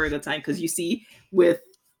never ever a good sign, because you see with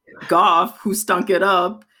Goff, who stunk it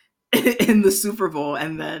up in the Super Bowl,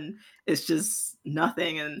 and then it's just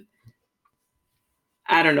nothing. And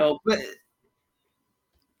I don't know, but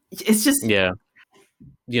it's just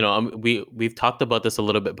we've talked about this a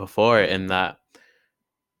little bit before, in that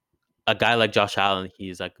a guy like Josh Allen,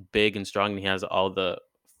 he's like big and strong, and he has all the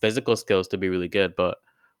physical skills to be really good, but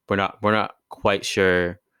we're not quite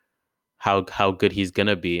sure how good he's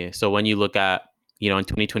gonna be. So when you look at, in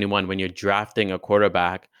 2021, when you're drafting a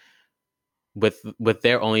quarterback, with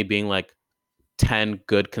there only being like 10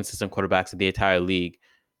 good consistent quarterbacks in the entire league,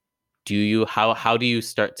 how do you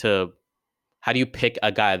pick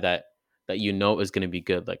a guy that is going to be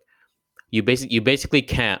good? Like you basically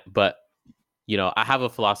can't. But I have a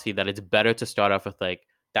philosophy that it's better to start off with like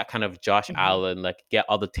that kind of Josh Allen, like get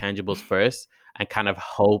all the tangibles first and kind of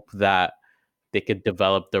hope that they could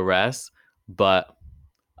develop the rest. But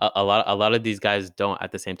a lot of these guys don't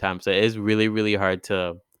at the same time, so it is really really hard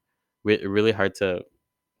to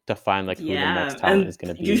find like who the next talent is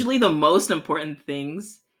going to be. Usually the most important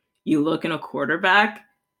things you look in a quarterback,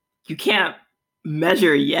 you can't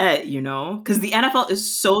measure yet, because the NFL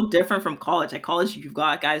is so different from college. At college, you've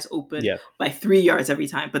got guys open by 3 yards every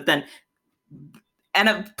time, but then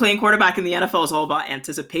playing quarterback in the NFL is all about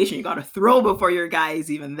anticipation. You got to throw before your guy is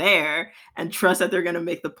even there and trust that they're going to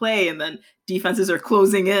make the play, and then defenses are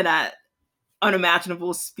closing in at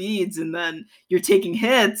unimaginable speeds, and then you're taking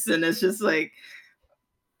hits, and it's just like,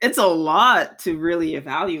 it's a lot to really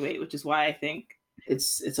evaluate, which is why I think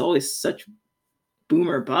it's always such boom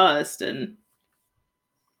or bust. And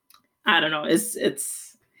I don't know,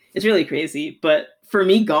 it's It's really crazy. But for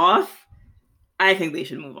me, Goff, I think they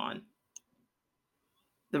should move on.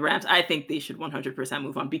 The Rams, I think they should 100%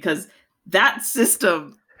 move on because that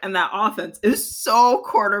system and that offense is so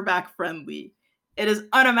quarterback friendly. It is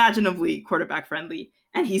unimaginably quarterback friendly,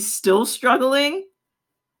 and he's still struggling.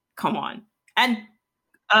 Come on. And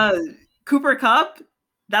uh, Cooper Kupp,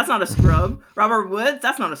 that's not a scrub. Robert Woods,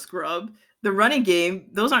 that's not a scrub. The running game,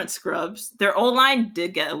 those aren't scrubs. Their O line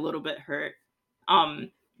did get a little bit hurt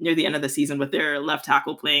near the end of the season with their left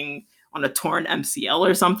tackle playing on a torn MCL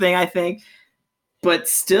or something, I think. But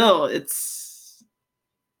still,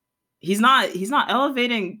 he's not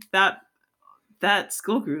elevating that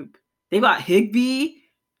skill group. They got Higbee,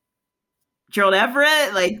 Gerald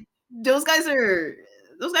Everett, like those guys are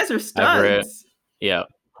studs. Everett, yeah,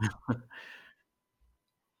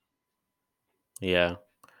 yeah.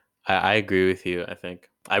 I agree with you.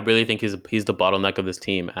 I really think he's the bottleneck of this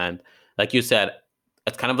team, and like you said,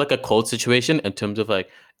 it's kind of like a cold situation in terms of like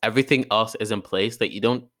everything else is in place that you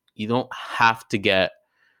don't have to get.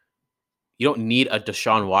 You don't need a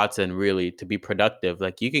Deshaun Watson really to be productive.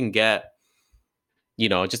 Like you can get,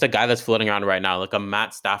 just a guy that's floating around right now, like a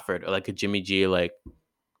Matt Stafford or like a Jimmy G, like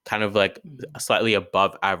kind of like a slightly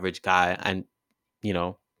above average guy, and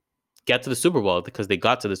get to the Super Bowl because they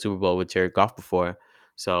got to the Super Bowl with Jared Goff before.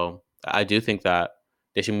 So I do think that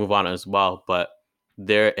they should move on as well, but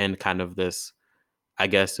they're in kind of this, I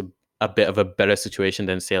guess, a bit of a better situation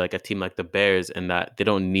than say like a team like the Bears, in that they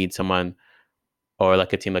don't need someone, or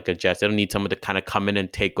like a team like the Jets. They don't need someone to kind of come in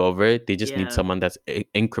and take over. They just need someone that's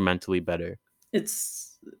incrementally better. I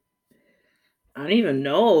don't even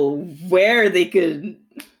know where they could,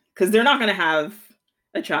 because they're not going to have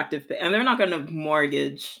attractive and they're not going to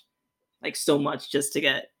mortgage like so much just to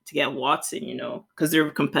get Watson, because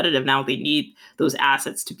they're competitive now. They need those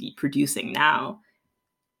assets to be producing now.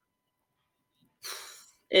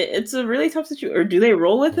 It's a really tough situation. Or do they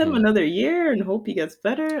roll with him another year and hope he gets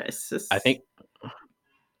better? It's just, I think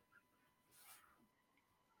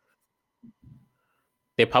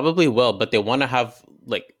they probably will, but they want to have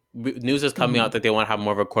like news is coming out that they want to have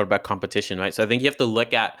more of a quarterback competition, right? So I think you have to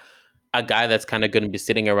look at a guy that's kind of going to be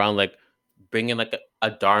sitting around, like bringing like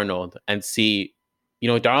a Darnold and see,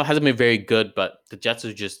 Darnold hasn't been very good, but the Jets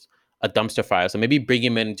are just a dumpster fire. So maybe bring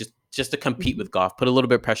him in just to compete with Goff, put a little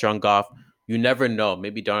bit of pressure on Goff. You never know.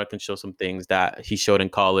 Maybe Darnold can show some things that he showed in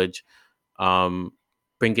college. Bring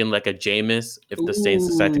in like a Jameis if the Saints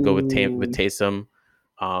decide to go with Taysom.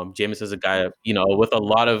 Jameis is a guy, with a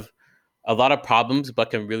lot of problems, but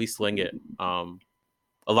can really sling it.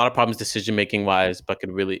 A lot of problems decision making wise, but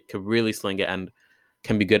could really sling it and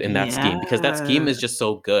can be good in that scheme, because that scheme is just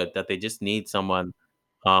so good that they just need someone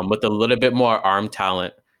with a little bit more arm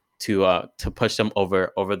talent to push them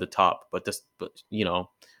over the top. But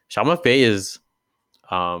Sean McVay is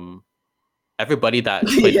everybody that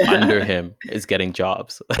played under him is getting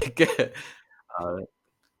jobs, like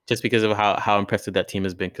just because of how impressive that team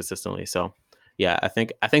has been consistently. So yeah, I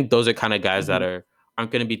think those are kind of guys that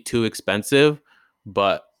aren't going to be too expensive,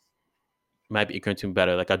 but might be equal to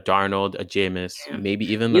better, like a Darnold, a Jameis, maybe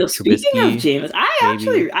even like speaking Trubisky. of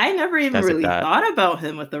Jameis, I never even really thought about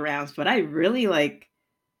him with the Rams, but I really like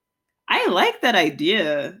that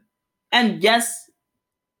idea. And yes,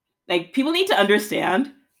 like people need to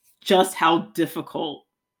understand just how difficult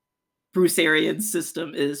Bruce Arians'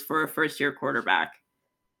 system is for a first-year quarterback.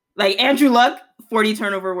 Like Andrew Luck, 40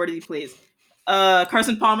 turnover worthy plays.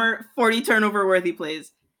 Carson Palmer, 40 turnover worthy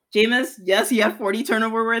plays. Jameis, yes, he had 40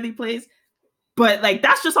 turnover worthy plays, but like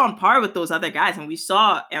that's just on par with those other guys. And we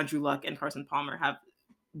saw Andrew Luck and Carson Palmer have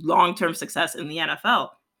long-term success in the NFL.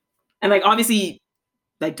 And like obviously,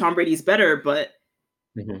 like Tom Brady's better, but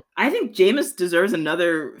I think Jameis deserves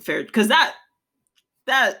another fair, because that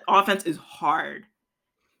offense is hard.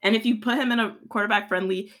 And if you put him in a quarterback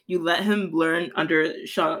friendly, you let him learn under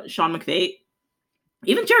Sean McVay.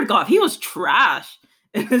 Even Jared Goff, he was trash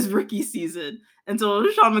in his rookie season until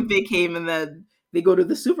Sean McVay came, and then they go to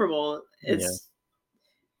the Super Bowl.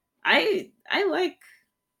 I would like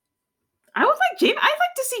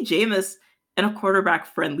to see Jameis in a quarterback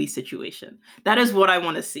friendly situation. That is what I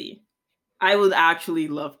want to see. I would actually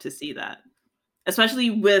love to see that, especially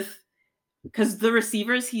because the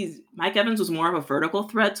receivers, Mike Evans was more of a vertical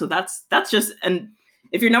threat. So that's just, and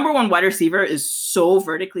if your number one wide receiver is so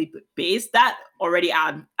vertically based, that already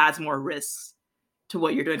adds more risks to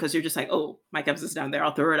what you're doing, because you're just like, oh, Mike Evans is down there,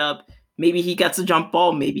 I'll throw it up. Maybe he gets a jump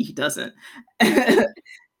ball, maybe he doesn't.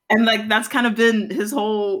 And like that's kind of been his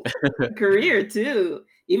whole career too,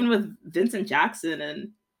 even with Vincent Jackson. And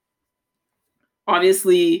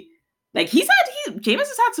obviously, like Jameis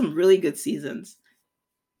has had some really good seasons.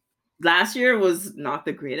 last year was not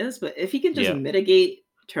the greatest, but if he can just Yeah. mitigate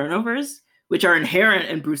turnovers, which are inherent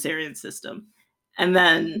in Bruce Arians' system, and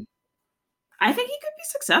then I think he could be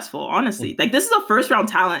successful, honestly. Like, this is a first round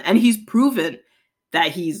talent, and he's proven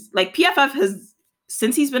that he's like PFF has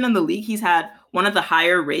since he's been in the league, he's had one of the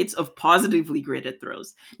higher rates of positively graded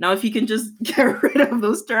throws. Now, if he can just get rid of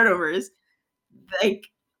those turnovers, like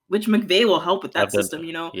which McVay will help with that system,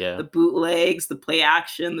 Yeah. the bootlegs, the play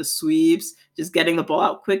action, the sweeps, just getting the ball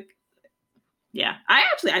out quick. Yeah, I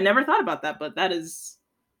never thought about that, but that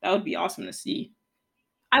would be awesome to see.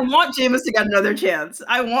 I want Jameis to get another chance.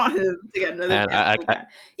 I want him to get another And chance so bad.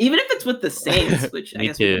 Even if it's with the Saints, which I me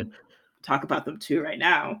guess we too. can talk about them too right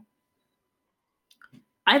now.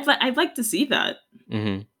 I'd like to see that.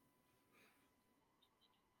 Hmm.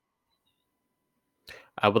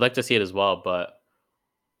 I would like to see it as well, but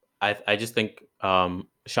I just think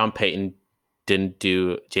Sean Payton didn't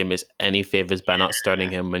do Jameis any favors by not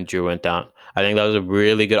starting him when Drew went down. I think that was a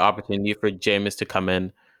really good opportunity for Jameis to come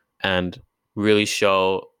in and really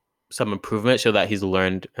show some improvement, show that he's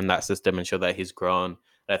learned in that system and show that he's grown.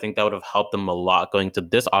 And I think that would have helped them a lot going to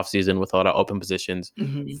this offseason with a lot of open positions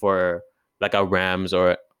Mhm. for like a Rams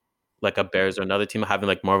or like a Bears or another team having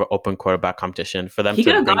like more of an open quarterback competition for them He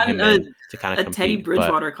could to have bring gotten him in to kind of a Teddy compete. But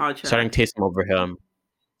Bridgewater starting contract Taysom over him,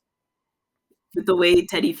 with the way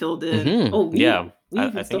Teddy filled in. Oh, yeah, we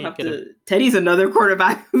even I think still he'd have get him. to. Teddy's another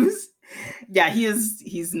quarterback who's, yeah,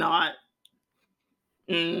 he's not.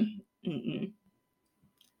 Mm, mm-mm.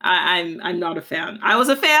 I'm not a fan. I was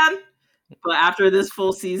a fan, but after this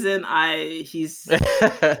full season, he's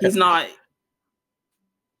not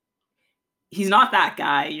that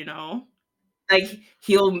guy. Like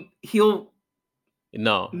he'll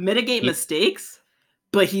No, mitigate he mistakes,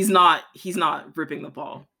 but he's not ripping the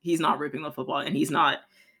ball. He's not ripping the football, and he's not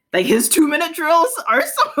like his 2-minute drills are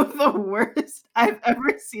some of the worst I've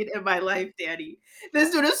ever seen in my life, Danny. This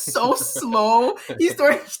dude is so slow. He's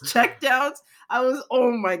throwing check downs. I was,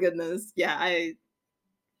 oh my goodness. Yeah,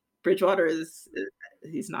 Bridgewater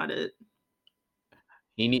he's not it.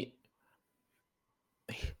 he need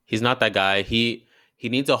he's not that guy. He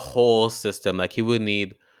needs a whole system. Like he would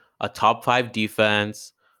need a top 5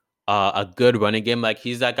 defense, a good running game. Like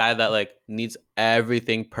he's that guy that like needs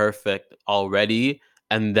everything perfect already,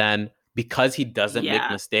 and then because he doesn't make Yeah,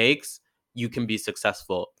 mistakes, you can be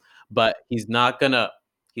successful. But he's not gonna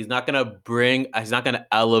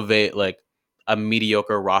elevate like a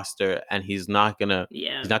mediocre roster, and yeah. he's not gonna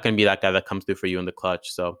be that guy that comes through for you in the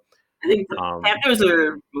clutch. So I think the um Panthers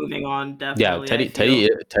are moving on, yeah, definitely, I Teddy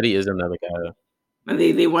feel. Teddy is another guy. And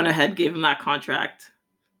they went ahead, gave him that contract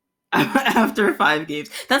after 5 games.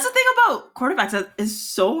 That's the thing about quarterbacks that is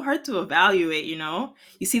so hard to evaluate. You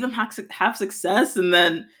see them have success, and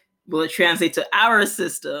then will it translate to our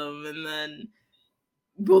system, and then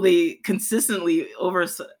will they consistently over?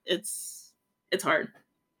 It's hard.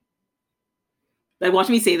 Like, watch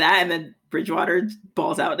me say that, and then Bridgewater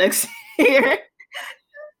balls out next year.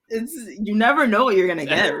 It's You never know what you're gonna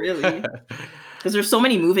get, really, because there's so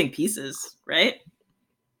many moving pieces, right?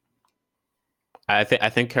 I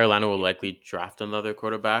think Carolina will likely draft another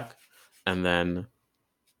quarterback, and then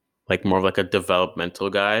like more of like a developmental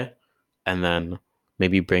guy, and then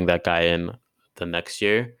maybe bring that guy in the next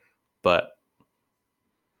year. But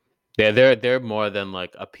yeah, they're more than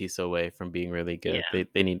like a piece away from being really good. Yeah,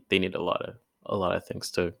 They need a lot of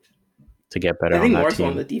things to get better I on think that more so on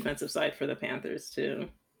team. the defensive side for the Panthers too.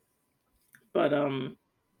 But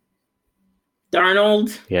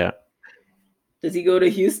Darnold, Yeah. does he go to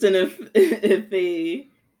Houston if they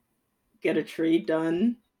get a trade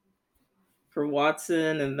done for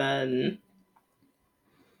Watson? And then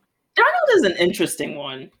Darnold is an interesting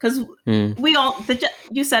one because Hmm.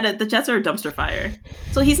 you said it, the Jets are a dumpster fire,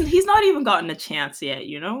 so he's not even gotten a chance yet.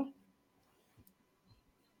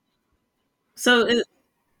 So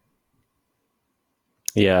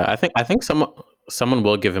Yeah, I think someone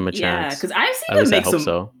will give him a yeah, chance. because I've seen At him least I make hope some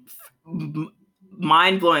so.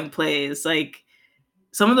 mind blowing plays. Like,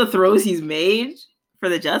 some of the throws he's made for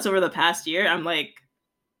the Jets over the past year, I'm like,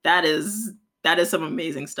 that is some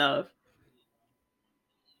amazing stuff.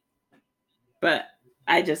 But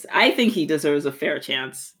I think he deserves a fair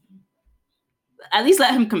chance. At least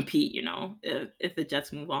let him compete, if the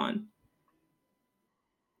Jets move on.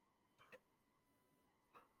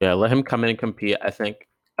 Yeah, let him come in and compete. I think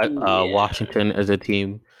Yeah. Washington is a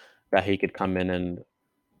team that he could come in and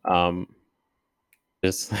um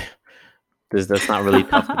just this that's not really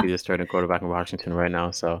tough to be the starting quarterback in Washington right now.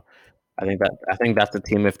 So I think that's the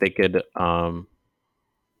team if they could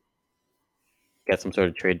get some sort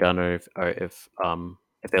of trade done, or if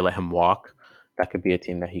they let him walk, that could be a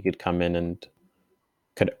team that he could come in and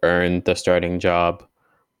could earn the starting job.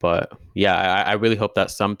 But yeah, I really hope that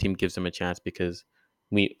some team gives him a chance because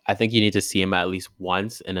I think you need to see him at least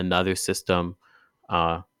once in another system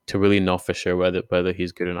to really know for sure whether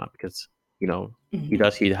he's good or not. Because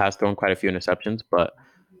Mhm. he has thrown quite a few interceptions, but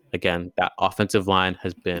again, that offensive line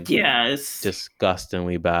has been Yes.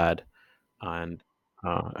 disgustingly bad, and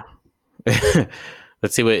uh,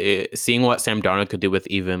 let's see seeing what Sam Darnold could do with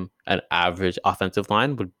even an average offensive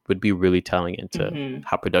line would be really telling into Hmm.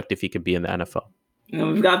 how productive he could be in the NFL.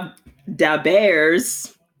 We've got Da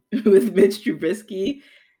Bears with Mitch Trubisky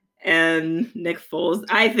and Nick Foles.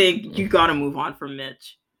 I think you got to move on from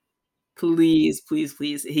Mitch. Please, please,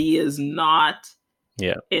 please. He is not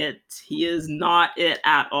Yeah. it. He is not it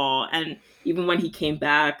at all. And even when he came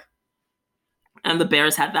back, and the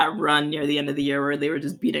Bears had that run near the end of the year where they were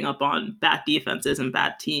just beating up on bad defenses and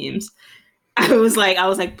bad teams. I was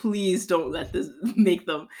like, please don't let this make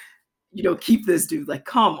them, keep this dude. Like,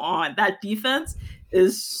 come on, that defense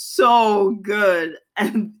is so good,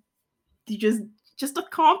 and he just a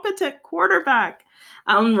competent quarterback.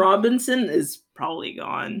 Allen Robinson is probably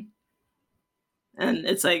gone, and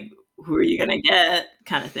it's like, who are you gonna get,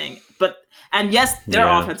 kind of thing. And yes, their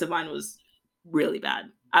Yeah. offensive line was really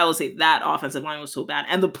bad. I will say that offensive line was so bad,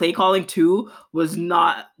 and the play calling too was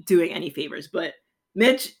not doing any favors. But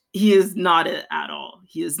Mitch, he is not it at all.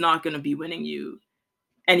 He is not going to be winning you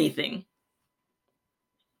anything.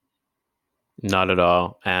 Not at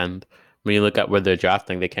all. And when you look at where they're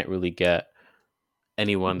drafting, they can't really get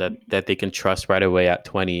anyone that they can trust right away at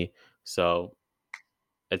 20. So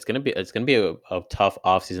it's gonna be a tough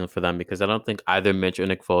offseason for them because I don't think either Mitch or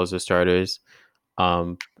Nick Foles are starters.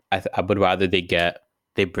 I would rather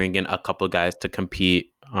they bring in a couple guys to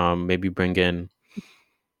compete. Maybe bring in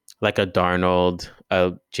like a Darnold,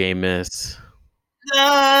 a Jameis,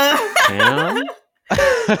 Cam.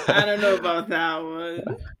 I don't know about that one.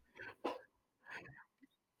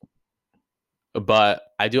 But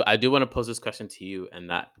I do want to pose this question to you, and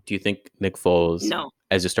that do you think Nick Foles No,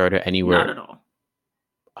 as a starter not anywhere? at all.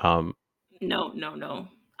 Um, No, no, no.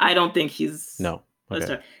 I don't think he's no. a Okay.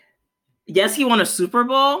 star. Yes, he won a Super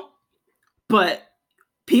Bowl, but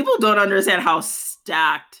people don't understand how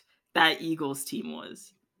stacked that Eagles team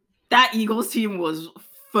was. That Eagles team was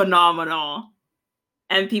phenomenal.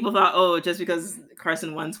 And people thought, oh, just because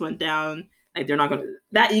Carson Wentz went down, like they're not gonna.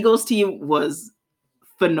 That Eagles team was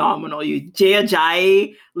phenomenal. You Jay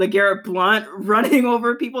Ajayi, LeGarrette Blunt running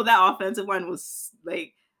over people. That offensive line was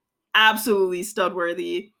like absolutely stud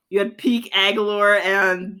worthy. You had peak Aguilar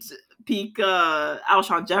and peak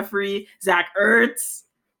Alshon Jeffrey, Zach Ertz.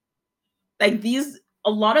 Like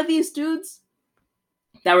a lot of these dudes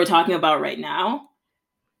that we're talking about right now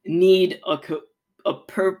need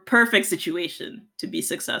perfect situation to be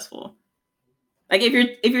successful. Like if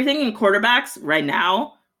you're thinking quarterbacks right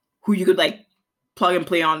now, who you could like plug and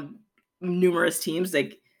play on numerous teams,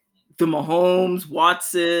 like the Mahomes,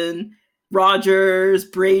 Watson, Rogers,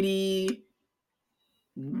 Brady,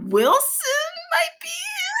 Wilson might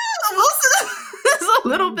be. Wilson is a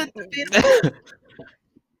little bit debatable.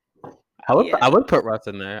 I Yeah, would put Russ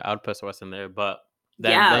in there. I would put Russ in there, but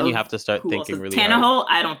then you yeah. have to start Who else thinking is really hard. Tannehill?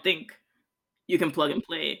 I don't think you can plug and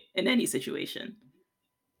play in any situation.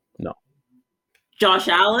 No. Josh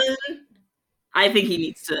Allen, I think he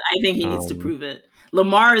needs to. I think he needs to Um, prove it.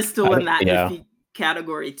 Lamar is still in that yeah. iffy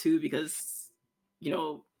category too because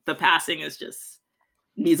the passing is just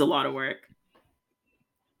needs a lot of work.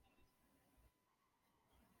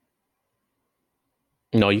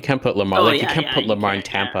 No, you can't put Lamar. Oh Like you yeah, can't yeah, put you Lamar in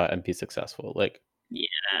can't. Yeah, Tampa and be successful. Like yeah.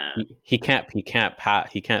 he can't pat.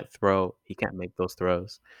 He can't throw. He can't make those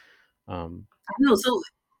throws. Um, I don't know. So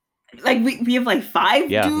like we have like five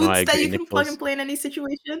yeah. No, I dudes that agree. you Nick can plug and Foles. play in any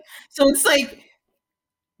situation. So it's like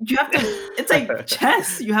you have to. It's like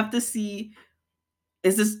chess. You have to see,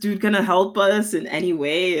 is this dude gonna help us in any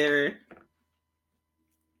way, or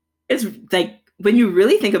it's like when you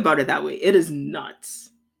really think about it that way, it is nuts.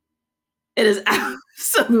 It is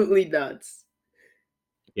absolutely nuts.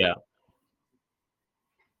 Yeah.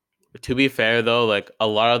 To be fair though, like a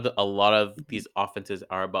lot of these offenses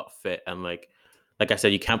are about fit and like I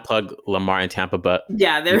said, you can't plug Lamar in Tampa, but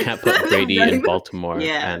Yeah, you they're can't put they're Brady in running. Baltimore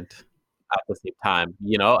Yeah, and at the same time,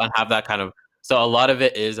 and have that kind of. So a lot of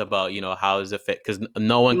it is about how is it fit because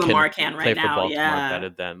no one can Lamar can play right for now. Baltimore Yeah. better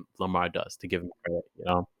than Lamar does to give him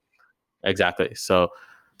credit. Exactly. So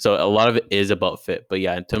a lot of it is about fit, but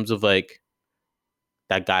yeah, in terms of like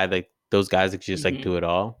that guy, like those guys that just like Hmm. do it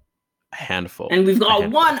all, a handful, And we've a got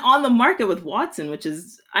handful. one on the market with Watson, which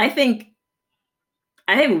is I think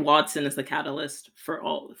Watson is the catalyst for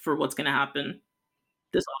what's going to happen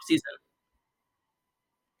this offseason.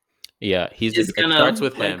 Yeah, is it gonna starts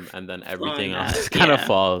with like him, and then flow in everything that. else kind of Yeah.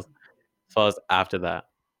 falls after that.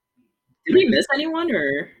 Did we miss anyone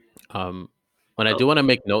or? Um, when I do Oh, want to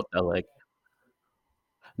make note that like,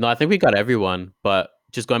 no, I think we got everyone, but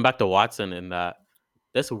just going back to Watson in that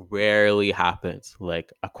this rarely happens.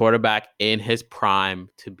 Like a quarterback in his prime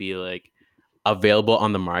to be like available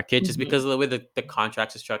on the market just mhm. because of the way the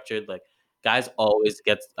contracts are structured. Like guys always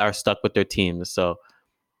are stuck with their teams. So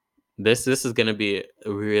this is gonna be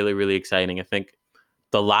really, really exciting. I think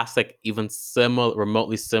the last like even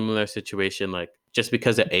remotely similar situation, like just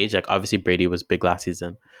because of age, like obviously Brady was big last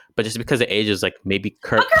season, but just because of age is like maybe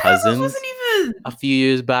Kirk Tucker Cousins wasn't Cousins even. a few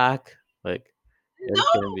years back. Like it's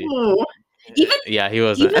gonna be No. Even yeah, he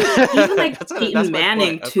wasn't. even like That's Peyton my point.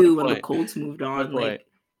 Manning That's my too when the point. Colts moved That's my on, point. like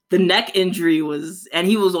the neck injury was, and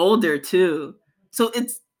he was older too. So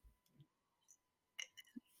this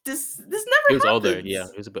He never was older. Yeah,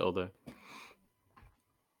 happens. he was a bit older.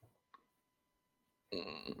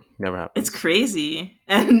 Never It's happens. crazy.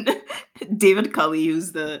 And David Culley,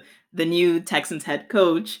 who's the new Texans head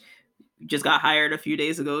coach, just got hired a few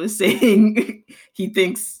days ago, is saying he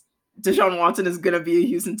thinks Deshaun Watson is gonna be a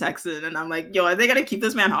Houston Texan. And I'm like, yo, are they gonna keep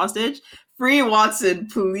this man hostage? Free Watson,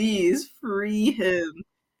 please. Free him.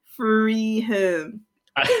 Free him.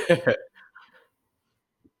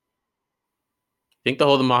 Think they'll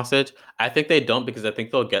hold him hostage? I think they don't because I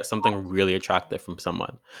think they'll get something really attractive from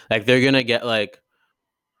someone. Like they're gonna get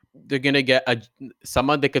a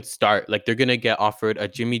someone they could start. Like they're gonna get offered a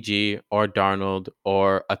Jimmy G or Darnold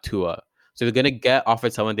or a Tua. So they're gonna get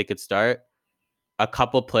offered someone they could start, a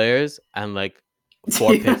couple players, and like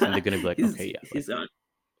 4 picks, and Yeah. they're gonna be like, okay, yeah, like He's on.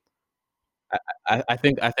 I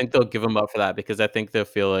think they'll give him up for that because I think they'll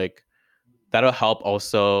feel like that'll help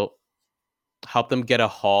them get a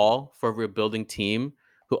haul for a rebuilding team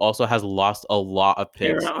who also has lost a lot of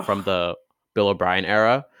picks Era. from the Bill O'Brien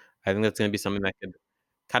era. I think that's going to be something that could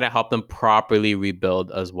kind of help them properly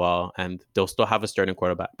rebuild as well. And they'll still have a starting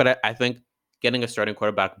quarterback. But I think getting a starting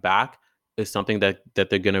quarterback back is something that they're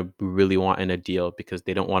going to really want in a deal because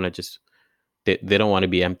they don't want to just they don't want to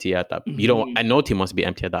be empty at that. You don't. Mhm. I know team wants to be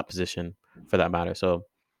empty at that position for that matter. So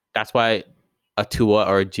that's why a Tua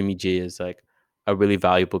or a Jimmy G is like a really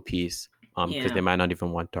valuable piece. Because Yeah. they might not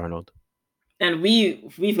even want Darnold. And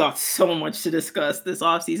we've got so much to discuss this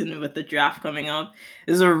offseason with the draft coming up.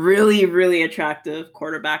 This is a really, really attractive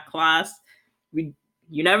quarterback class. We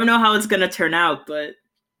You never know how it's gonna turn out, but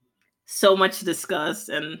so much to discuss.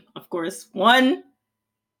 And of course,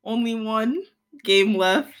 only one game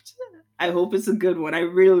left. I hope it's a good one. I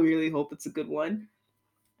really, really hope it's a good one.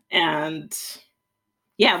 And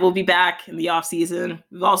yeah, we'll be back in the off season.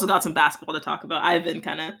 We've also got some basketball to talk about. I've been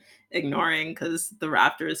kind of ignoring because the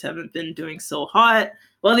Raptors haven't been doing so hot.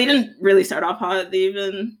 Well, they didn't really start off hot. They've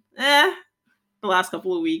been the last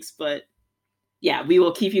couple of weeks, but yeah, we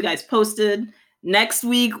will keep you guys posted. Next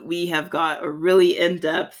week we have got a really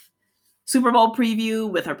in-depth Super Bowl preview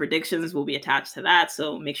with our predictions. Will be attached to that,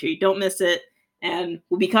 so make sure you don't miss it. And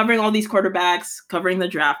we'll be covering all these quarterbacks, covering the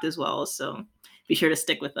draft as well. So be sure to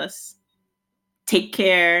stick with us. Take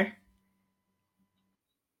care.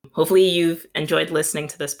 Hopefully, you've enjoyed listening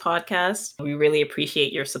to this podcast. We really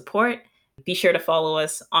appreciate your support. Be sure to follow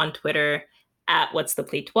us on Twitter at What's the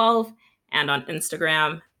Play 12 and on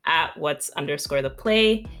Instagram at What's_the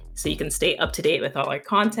Play so you can stay up to date with all our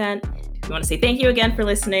content. We want to say thank you again for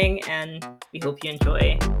listening, and we hope you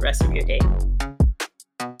enjoy the rest of your day.